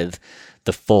comes with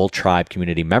the full tribe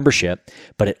community membership,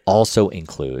 but it also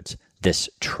includes this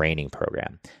training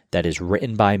program that is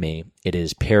written by me. It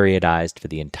is periodized for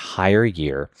the entire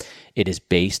year. It is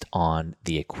based on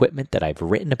the equipment that I've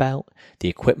written about, the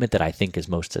equipment that I think is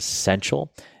most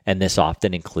essential. And this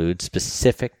often includes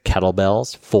specific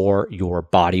kettlebells for your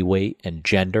body weight and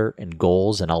gender and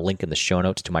goals. And I'll link in the show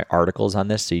notes to my articles on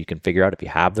this so you can figure out if you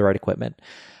have the right equipment.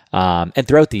 And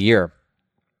throughout the year,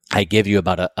 I give you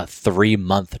about a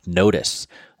 3-month notice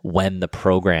when the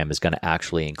program is going to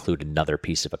actually include another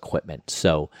piece of equipment.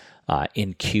 So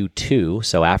in Q2,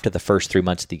 so after the first 3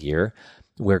 months of the year,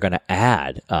 we're going to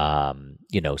add,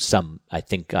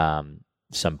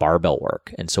 some barbell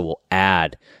work. And so we'll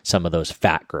add some of those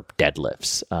fat grip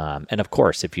deadlifts. And of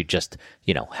course, if you just,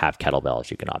 have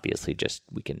kettlebells, you can obviously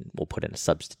we'll put in a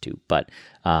substitute. But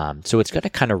so it's going to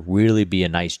kind of really be a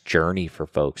nice journey for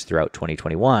folks throughout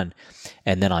 2021.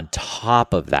 And then on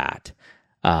top of that,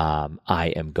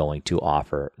 I am going to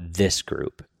offer this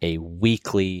group a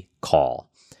weekly call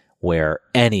where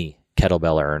any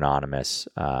Kettlebeller Anonymous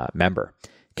member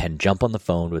can jump on the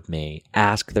phone with me,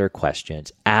 ask their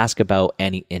questions, ask about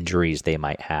any injuries they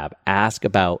might have, ask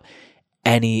about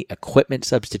any equipment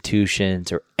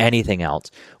substitutions or anything else,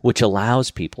 which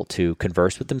allows people to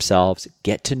converse with themselves,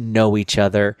 get to know each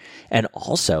other, and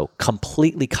also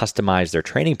completely customize their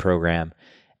training program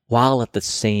while at the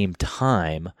same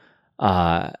time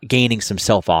gaining some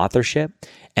self-authorship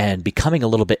and becoming a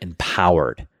little bit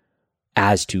empowered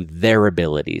as to their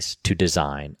abilities to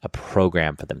design a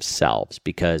program for themselves.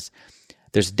 Because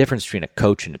there's a difference between a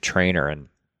coach and a trainer. And,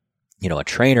 a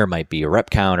trainer might be a rep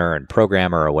counter and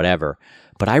programmer or whatever,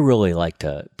 but I really like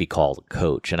to be called a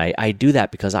coach. And I do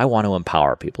that because I want to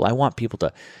empower people. I want people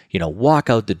to, walk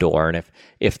out the door. And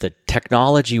if the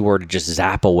technology were to just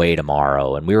zap away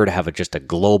tomorrow and we were to have just a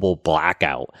global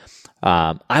blackout,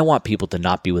 I want people to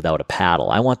not be without a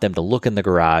paddle. I want them to look in the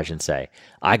garage and say,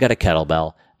 I got a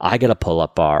kettlebell, I got a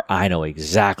pull-up bar, I know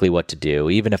exactly what to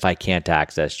do, even if I can't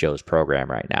access Joe's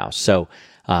program right now. So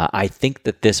I think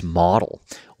that this model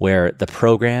where the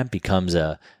program becomes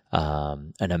an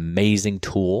amazing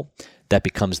tool that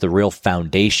becomes the real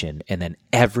foundation, and then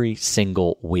every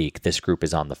single week this group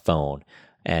is on the phone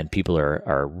and people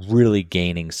are really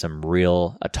gaining some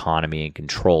real autonomy and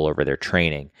control over their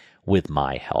training with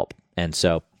my help. And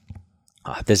so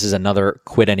this is another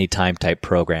quit anytime type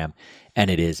program, and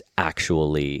it is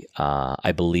actually,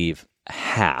 I believe,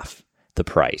 half the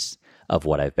price of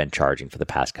what I've been charging for the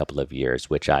past couple of years,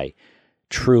 which I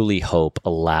truly hope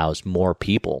allows more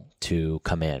people to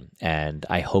come in. And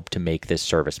I hope to make this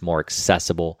service more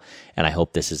accessible, and I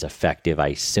hope this is effective.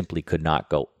 I simply could not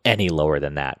go any lower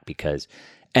than that, because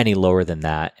any lower than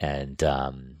that, and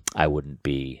I wouldn't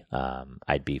be,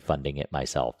 I'd be funding it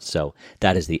myself. So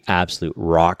that is the absolute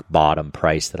rock bottom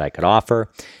price that I could offer,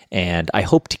 and I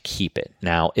hope to keep it.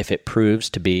 Now, if it proves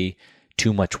to be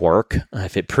too much work,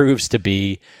 if it proves to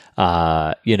be,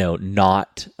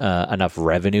 not enough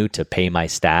revenue to pay my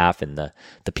staff and the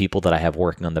people that I have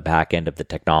working on the back end of the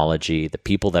technology, the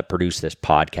people that produce this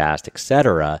podcast,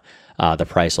 etc., the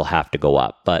price will have to go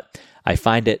up. But I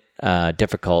find it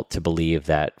difficult to believe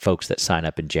that folks that sign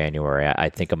up in January, I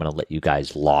think I'm going to let you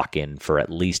guys lock in for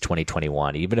at least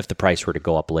 2021, even if the price were to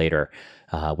go up later,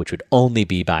 which would only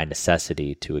be by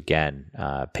necessity to, again,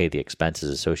 pay the expenses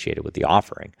associated with the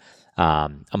offering.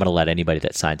 I'm going to let anybody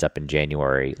that signs up in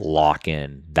January lock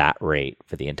in that rate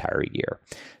for the entire year.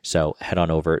 So head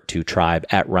on over to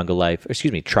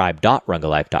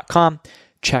tribe.rungalife.com.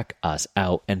 Check us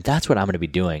out. And that's what I'm going to be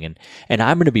doing. And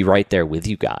I'm going to be right there with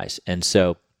you guys. And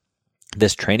so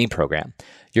this training program,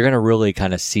 you're going to really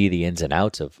kind of see the ins and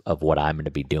outs of what I'm going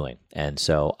to be doing. And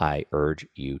so I urge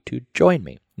you to join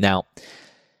me. Now,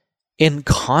 in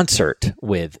concert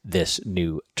with this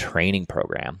new training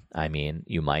program, I mean,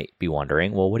 you might be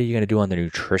wondering, well, what are you going to do on the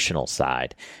nutritional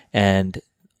side? And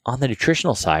on the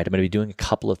nutritional side, I'm going to be doing a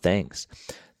couple of things.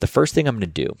 The first thing I'm going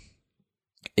to do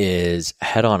is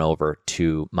head on over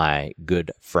to my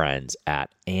good friends at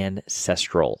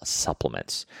Ancestral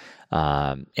Supplements.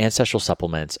 Ancestral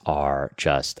Supplements are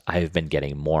just, I've been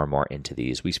getting more and more into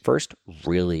these. We first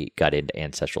really got into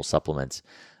Ancestral Supplements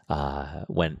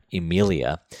when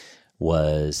Emilia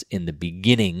was in the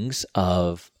beginnings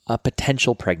of a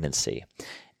potential pregnancy.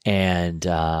 And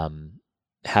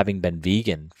having been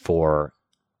vegan for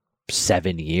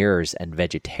 7 years and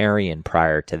vegetarian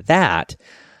prior to that,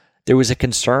 there was a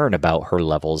concern about her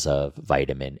levels of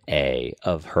vitamin A,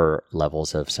 of her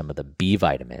levels of some of the B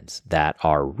vitamins that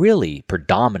are really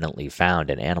predominantly found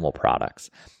in animal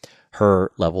products.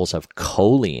 Her levels of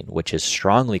choline, which is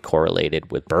strongly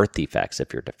correlated with birth defects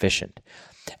if you're deficient.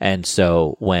 And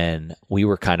so when we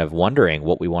were kind of wondering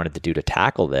what we wanted to do to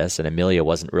tackle this, and Emilia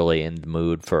wasn't really in the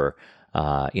mood for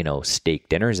steak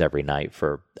dinners every night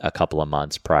for a couple of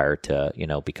months prior to,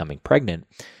 becoming pregnant,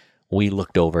 we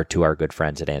looked over to our good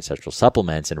friends at Ancestral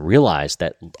Supplements and realized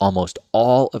that almost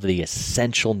all of the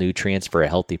essential nutrients for a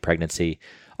healthy pregnancy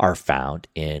are found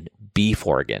in beef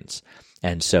organs.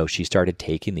 And so she started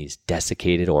taking these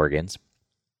desiccated organs,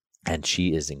 and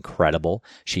she is incredible.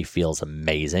 She feels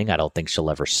amazing. I don't think she'll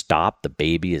ever stop. The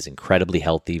baby is incredibly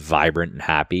healthy, vibrant, and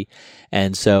happy.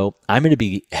 And so I'm going to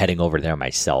be heading over there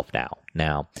myself now.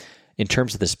 Now, in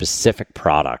terms of the specific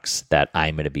products that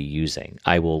I'm going to be using,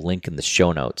 I will link in the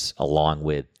show notes along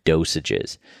with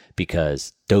dosages,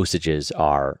 because dosages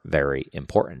are very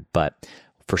important. But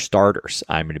for starters,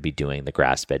 I'm going to be doing the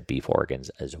grass-fed beef organs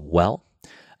as well.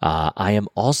 I am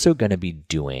also going to be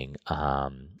doing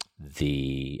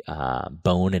the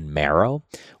bone and marrow,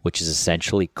 which is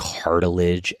essentially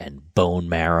cartilage and bone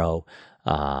marrow.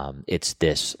 It's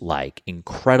this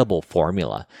incredible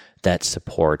formula that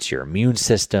supports your immune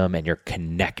system and your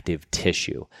connective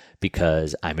tissue,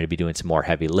 because I'm going to be doing some more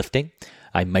heavy lifting.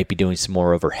 I might be doing some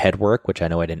more overhead work, which I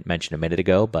know I didn't mention a minute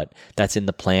ago, but that's in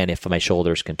the plan if my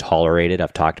shoulders can tolerate it.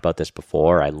 I've talked about this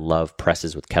before. I love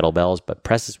presses with kettlebells, but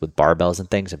presses with barbells and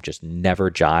things have just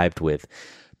never jived with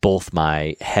both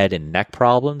my head and neck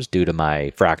problems due to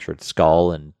my fractured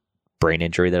skull and brain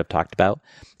injury that I've talked about,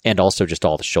 and also just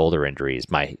all the shoulder injuries.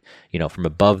 From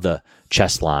above the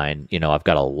chest line, I've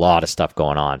got a lot of stuff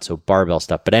going on. So barbell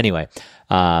stuff. But anyway,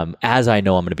 as I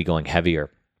know I'm going to be going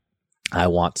heavier, I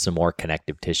want some more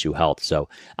connective tissue health. So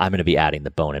I'm going to be adding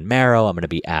the bone and marrow. I'm going to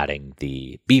be adding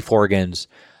the beef organs.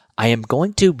 I am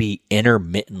going to be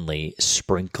intermittently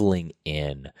sprinkling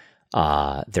in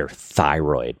their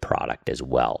thyroid product as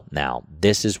well. Now,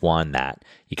 this is one that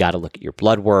you got to look at your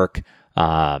blood work.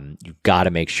 You got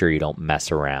to make sure you don't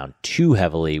mess around too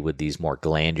heavily with these more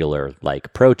glandular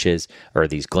approaches or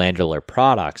these glandular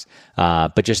products.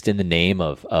 But just in the name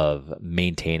of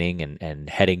maintaining and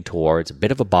heading towards a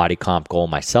bit of a body comp goal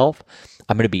myself,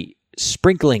 I'm going to be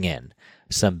sprinkling in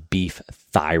some beef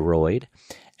thyroid.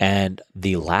 And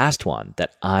the last one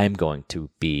that I'm going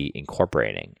to be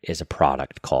incorporating is a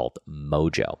product called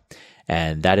Mojo.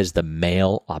 And that is the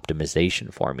male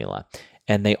optimization formula.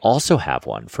 And they also have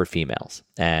one for females.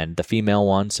 And the female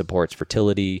one supports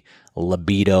fertility,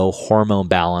 libido, hormone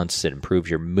balance. It improves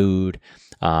your mood.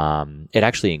 It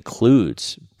actually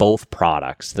includes both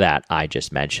products that I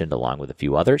just mentioned along with a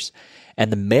few others.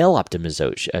 And the male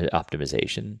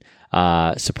optimization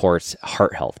supports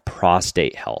heart health,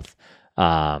 prostate health,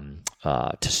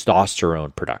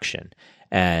 testosterone production.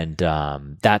 And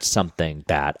that's something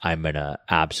that I'm going to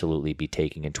absolutely be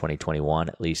taking in 2021,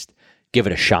 at least give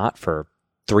it a shot for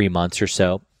 3 months or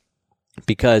so,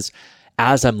 because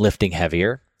as I'm lifting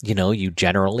heavier, you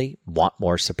generally want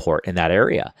more support in that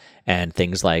area, and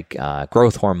things like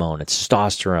growth hormone and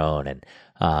testosterone. And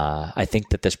I think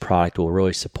that this product will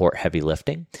really support heavy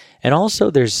lifting. And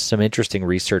also there's some interesting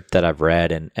research that I've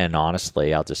read, and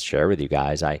honestly, I'll just share with you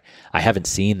guys. I haven't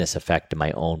seen this effect in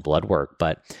my own blood work,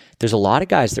 but there's a lot of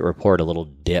guys that report a little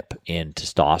dip in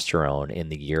testosterone in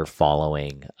the year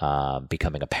following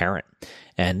becoming a parent.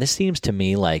 And this seems to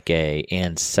me like a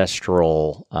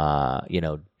ancestral,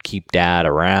 keep dad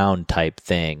around type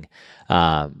thing.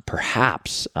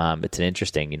 Perhaps it's an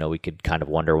interesting, we could kind of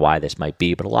wonder why this might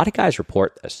be, but a lot of guys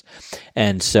report this.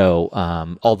 And so,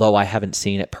 although I haven't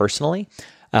seen it personally,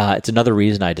 it's another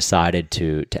reason I decided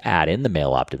to add in the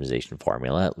male optimization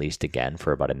formula, at least again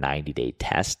for about a 90-day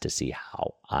test to see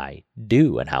how I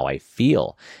do and how I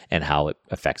feel and how it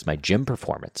affects my gym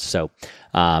performance. So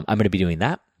I'm going to be doing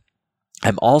that.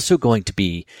 I'm also going to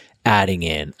be adding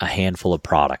in a handful of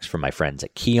products from my friends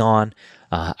at Kion.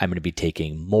 I'm going to be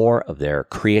taking more of their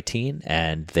creatine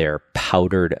and their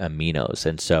powdered aminos.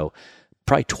 And so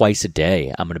probably twice a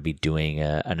day, I'm going to be doing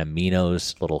an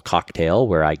aminos little cocktail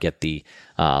where I get the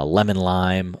lemon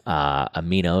lime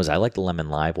aminos. I like the lemon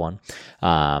lime one.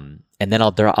 And then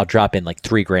I'll drop in like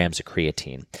 3 grams of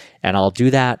creatine, and I'll do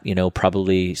that,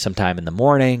 probably sometime in the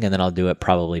morning, and then I'll do it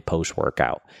probably post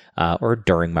workout or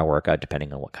during my workout,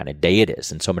 depending on what kind of day it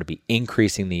is. And so I'm going to be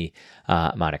increasing the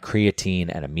amount of creatine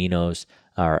and aminos,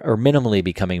 or minimally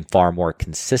becoming far more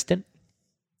consistent.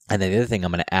 And then the other thing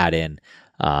I'm going to add in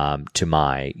to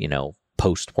my,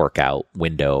 post-workout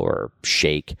window or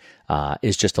shake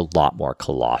is just a lot more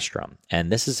colostrum.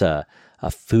 And this is a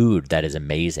food that is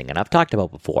amazing. And I've talked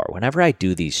about before, whenever I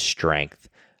do these strength,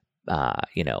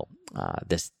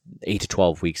 this 8 to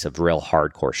 12 weeks of real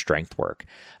hardcore strength work,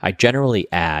 I generally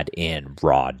add in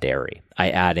raw dairy. I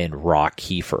add in raw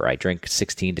kefir. I drink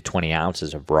 16 to 20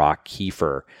 ounces of raw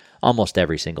kefir almost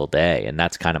every single day. And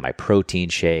that's kind of my protein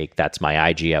shake. That's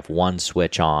my IGF-1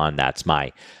 switch on. That's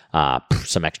my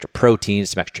some extra protein,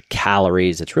 some extra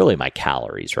calories. It's really my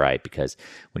calories, right? Because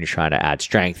when you're trying to add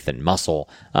strength and muscle,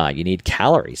 you need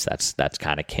calories. That's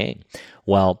kind of king.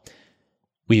 Well,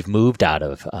 we've moved out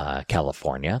of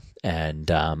California,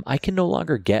 and I can no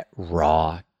longer get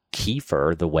raw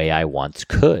kefir the way I once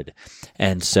could.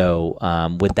 And so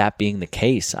with that being the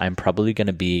case, I'm probably going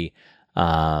to be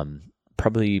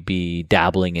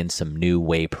dabbling in some new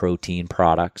whey protein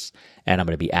products, and I'm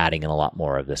going to be adding in a lot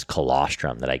more of this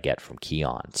colostrum that I get from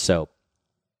Kion. So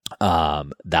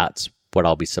that's what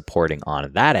I'll be supporting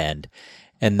on that end.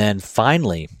 And then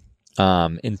finally,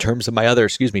 in terms of my other,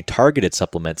 targeted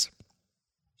supplements,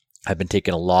 I've been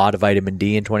taking a lot of vitamin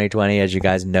D in 2020. As you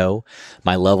guys know,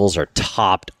 my levels are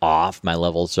topped off. My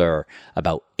levels are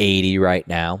about 80 right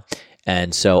now.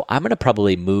 And so I'm going to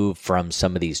probably move from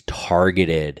some of these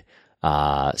targeted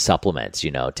supplements,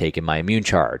 taking my Immune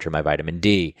Charge or my vitamin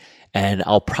D, and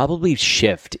I'll probably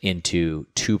shift into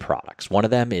 2 products. One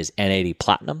of them is NAD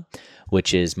Platinum,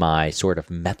 which is my sort of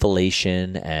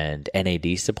methylation and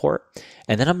NAD support.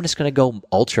 And then I'm just going to go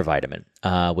Ultravitamin,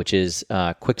 which is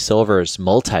Quicksilver's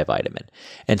multivitamin.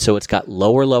 And so it's got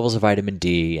lower levels of vitamin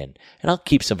D, and I'll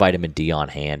keep some vitamin D on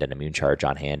hand and Immune Charge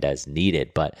on hand as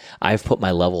needed. But I've put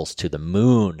my levels to the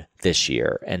moon this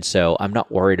year, and so I'm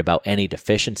not worried about any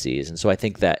deficiencies. And so I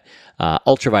think that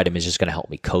Ultravitamin is just going to help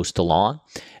me coast along,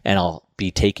 and I'll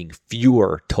be taking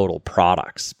fewer total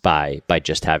products by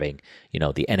just having,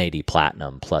 the NAD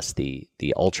Platinum plus the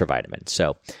Ultravitamin.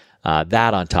 So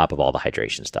that on top of all the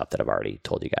hydration stuff that I've already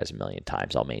told you guys a million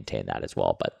times, I'll maintain that as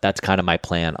well. But that's kind of my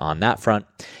plan on that front.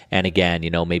 And again,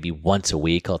 maybe once a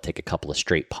week, I'll take a couple of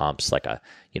straight pumps, like a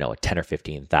 10 or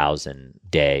 15,000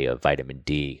 day of vitamin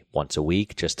D once a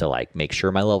week, just to make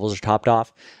sure my levels are topped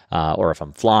off. Or if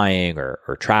I'm flying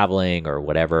or traveling or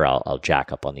whatever, I'll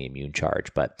jack up on the Immune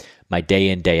Charge. But my day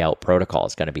in, day out protocol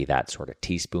is going to be that sort of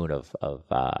teaspoon of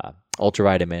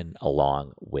Ultravitamin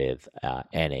along with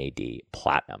NAD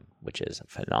Platinum, which is a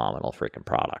phenomenal freaking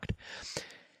product.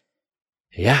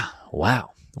 Yeah.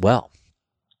 Wow. Well,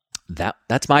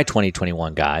 that's my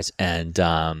 2021, guys. And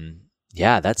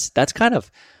that's kind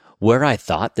of where I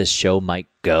thought this show might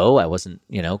go. I wasn't,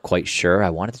 quite sure. I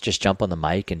wanted to just jump on the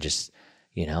mic and just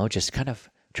kind of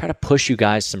try to push you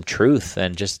guys some truth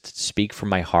and just speak from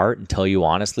my heart and tell you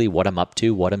honestly what I'm up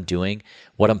to, what I'm doing,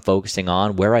 what I'm focusing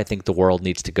on, where I think the world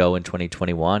needs to go in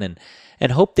 2021,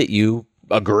 and hope that you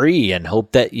agree and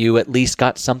hope that you at least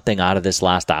got something out of this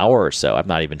last hour or so. I'm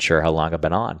not even sure how long I've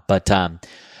been on, but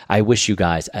I wish you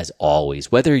guys, as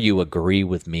always, whether you agree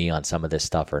with me on some of this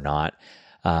stuff or not,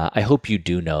 I hope you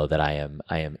do know that I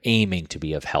am aiming to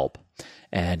be of help.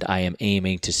 and I am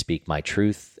aiming to speak my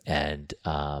truth. And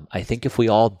I think if we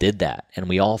all did that and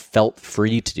we all felt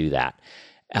free to do that,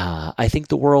 I think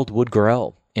the world would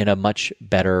grow in a much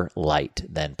better light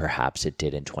than perhaps it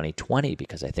did in 2020,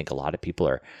 because I think a lot of people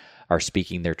are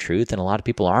speaking their truth and a lot of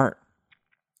people aren't.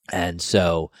 And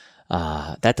so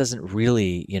that doesn't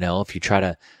really, if you try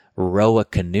to row a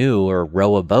canoe or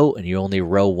row a boat and you only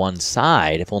row one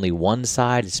side, if only one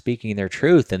side is speaking their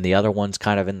truth and the other one's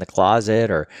kind of in the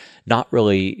closet or not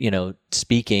really,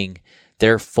 speaking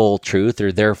their full truth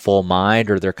or their full mind,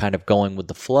 or they're kind of going with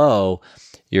the flow,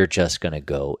 you're just going to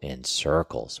go in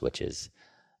circles, which is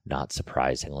not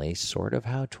surprisingly sort of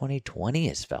how 2020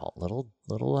 has felt. Little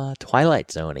Twilight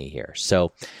Zone-y here.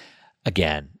 So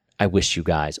again, I wish you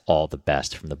guys all the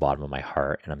best from the bottom of my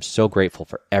heart. And I'm so grateful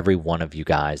for every one of you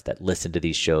guys that listen to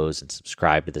these shows and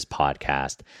subscribe to this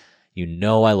podcast.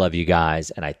 I love you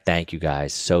guys, and I thank you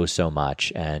guys so, so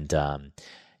much. And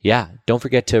don't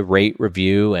forget to rate,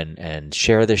 review, and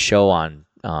share this show on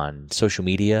social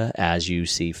media as you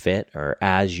see fit or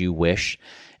as you wish.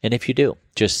 And if you do,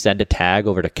 just send a tag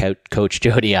over to Coach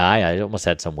Jody I almost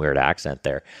had some weird accent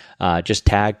there. Just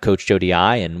tag Coach Jody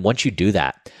I. And once you do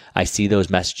that, I see those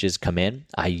messages come in.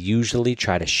 I usually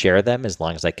try to share them as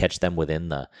long as I catch them within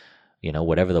the,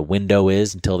 whatever the window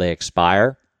is until they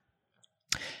expire.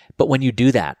 But when you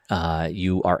do that,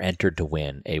 you are entered to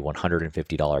win a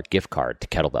 $150 gift card to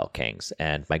Kettlebell Kings.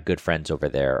 And my good friends over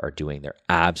there are doing their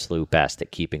absolute best at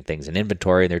keeping things in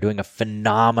inventory. And they're doing a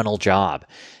phenomenal job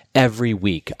every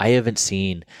week. I haven't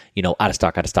seen, out of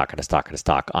stock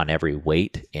on every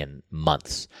weight in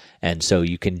months. And so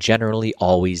you can generally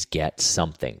always get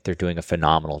something. They're doing a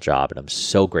phenomenal job, and I'm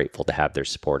so grateful to have their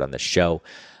support on the show.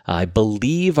 I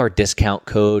believe our discount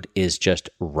code is just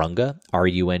RUNGA,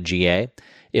 RUNGA.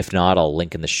 If not, I'll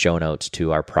link in the show notes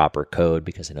to our proper code,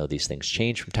 because I know these things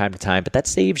change from time to time, but that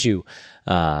saves you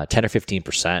 10 or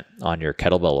 15% on your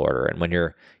kettlebell order. And when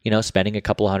you're, spending a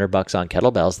couple $100 on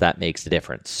kettlebells, that makes a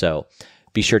difference. So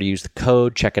be sure to use the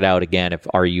code. Check it out again. If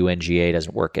RUNGA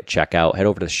doesn't work at checkout, head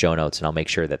over to the show notes and I'll make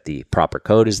sure that the proper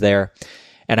code is there.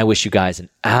 And I wish you guys an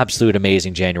absolute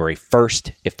amazing January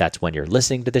 1st, if that's when you're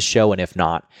listening to this show. And if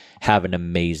not, have an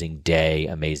amazing day,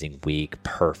 amazing week,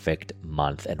 perfect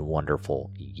month, and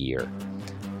wonderful year.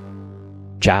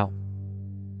 Ciao.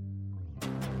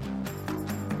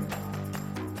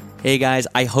 Hey guys,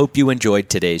 I hope you enjoyed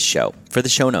today's show. For the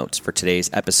show notes for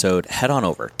today's episode, head on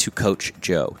over to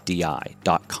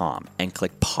CoachJoeDI.com and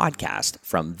click podcast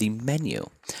from the menu.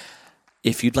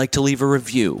 If you'd like to leave a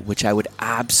review, which I would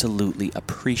absolutely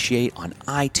appreciate on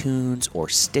iTunes or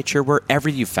Stitcher, wherever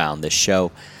you found this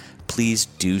show, please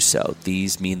do so.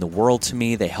 These mean the world to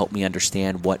me. They help me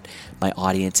understand what my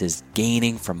audience is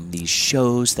gaining from these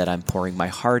shows that I'm pouring my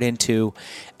heart into,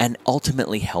 and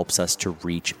ultimately helps us to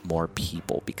reach more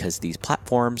people, because these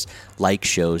platforms like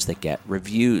shows that get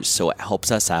reviews. So it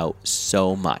helps us out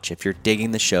so much. If you're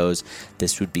digging the shows,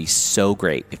 this would be so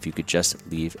great if you could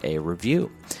just leave a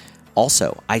review.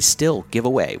 Also, I still give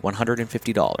away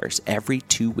 $150 every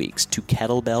 2 weeks to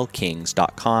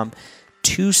kettlebellkings.com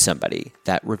to somebody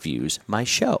that reviews my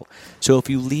show. So if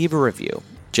you leave a review,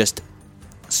 just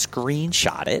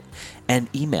screenshot it and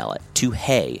email it to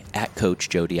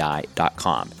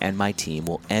hey@CoachJoeDI.com, and my team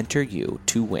will enter you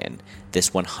to win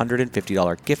this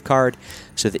 $150 gift card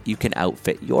so that you can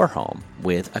outfit your home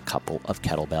with a couple of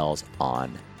kettlebells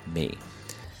on me.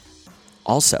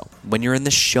 Also, when you're in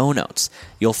the show notes,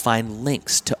 you'll find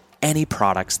links to any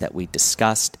products that we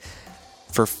discussed.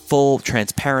 For full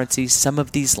transparency, some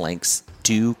of these links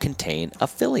do contain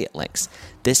affiliate links.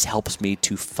 This helps me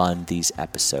to fund these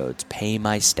episodes, pay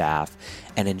my staff,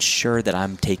 and ensure that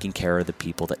I'm taking care of the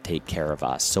people that take care of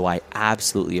us. So I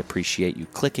absolutely appreciate you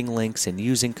clicking links and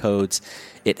using codes.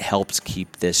 It helps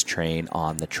keep this train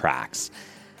on the tracks.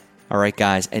 All right,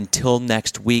 guys, until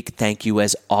next week, thank you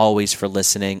as always for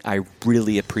listening. I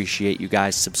really appreciate you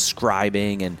guys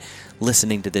subscribing and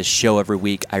listening to this show every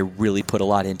week. I really put a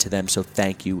lot into them, so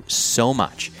thank you so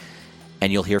much.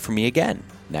 And you'll hear from me again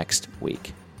next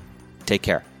week. Take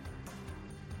care.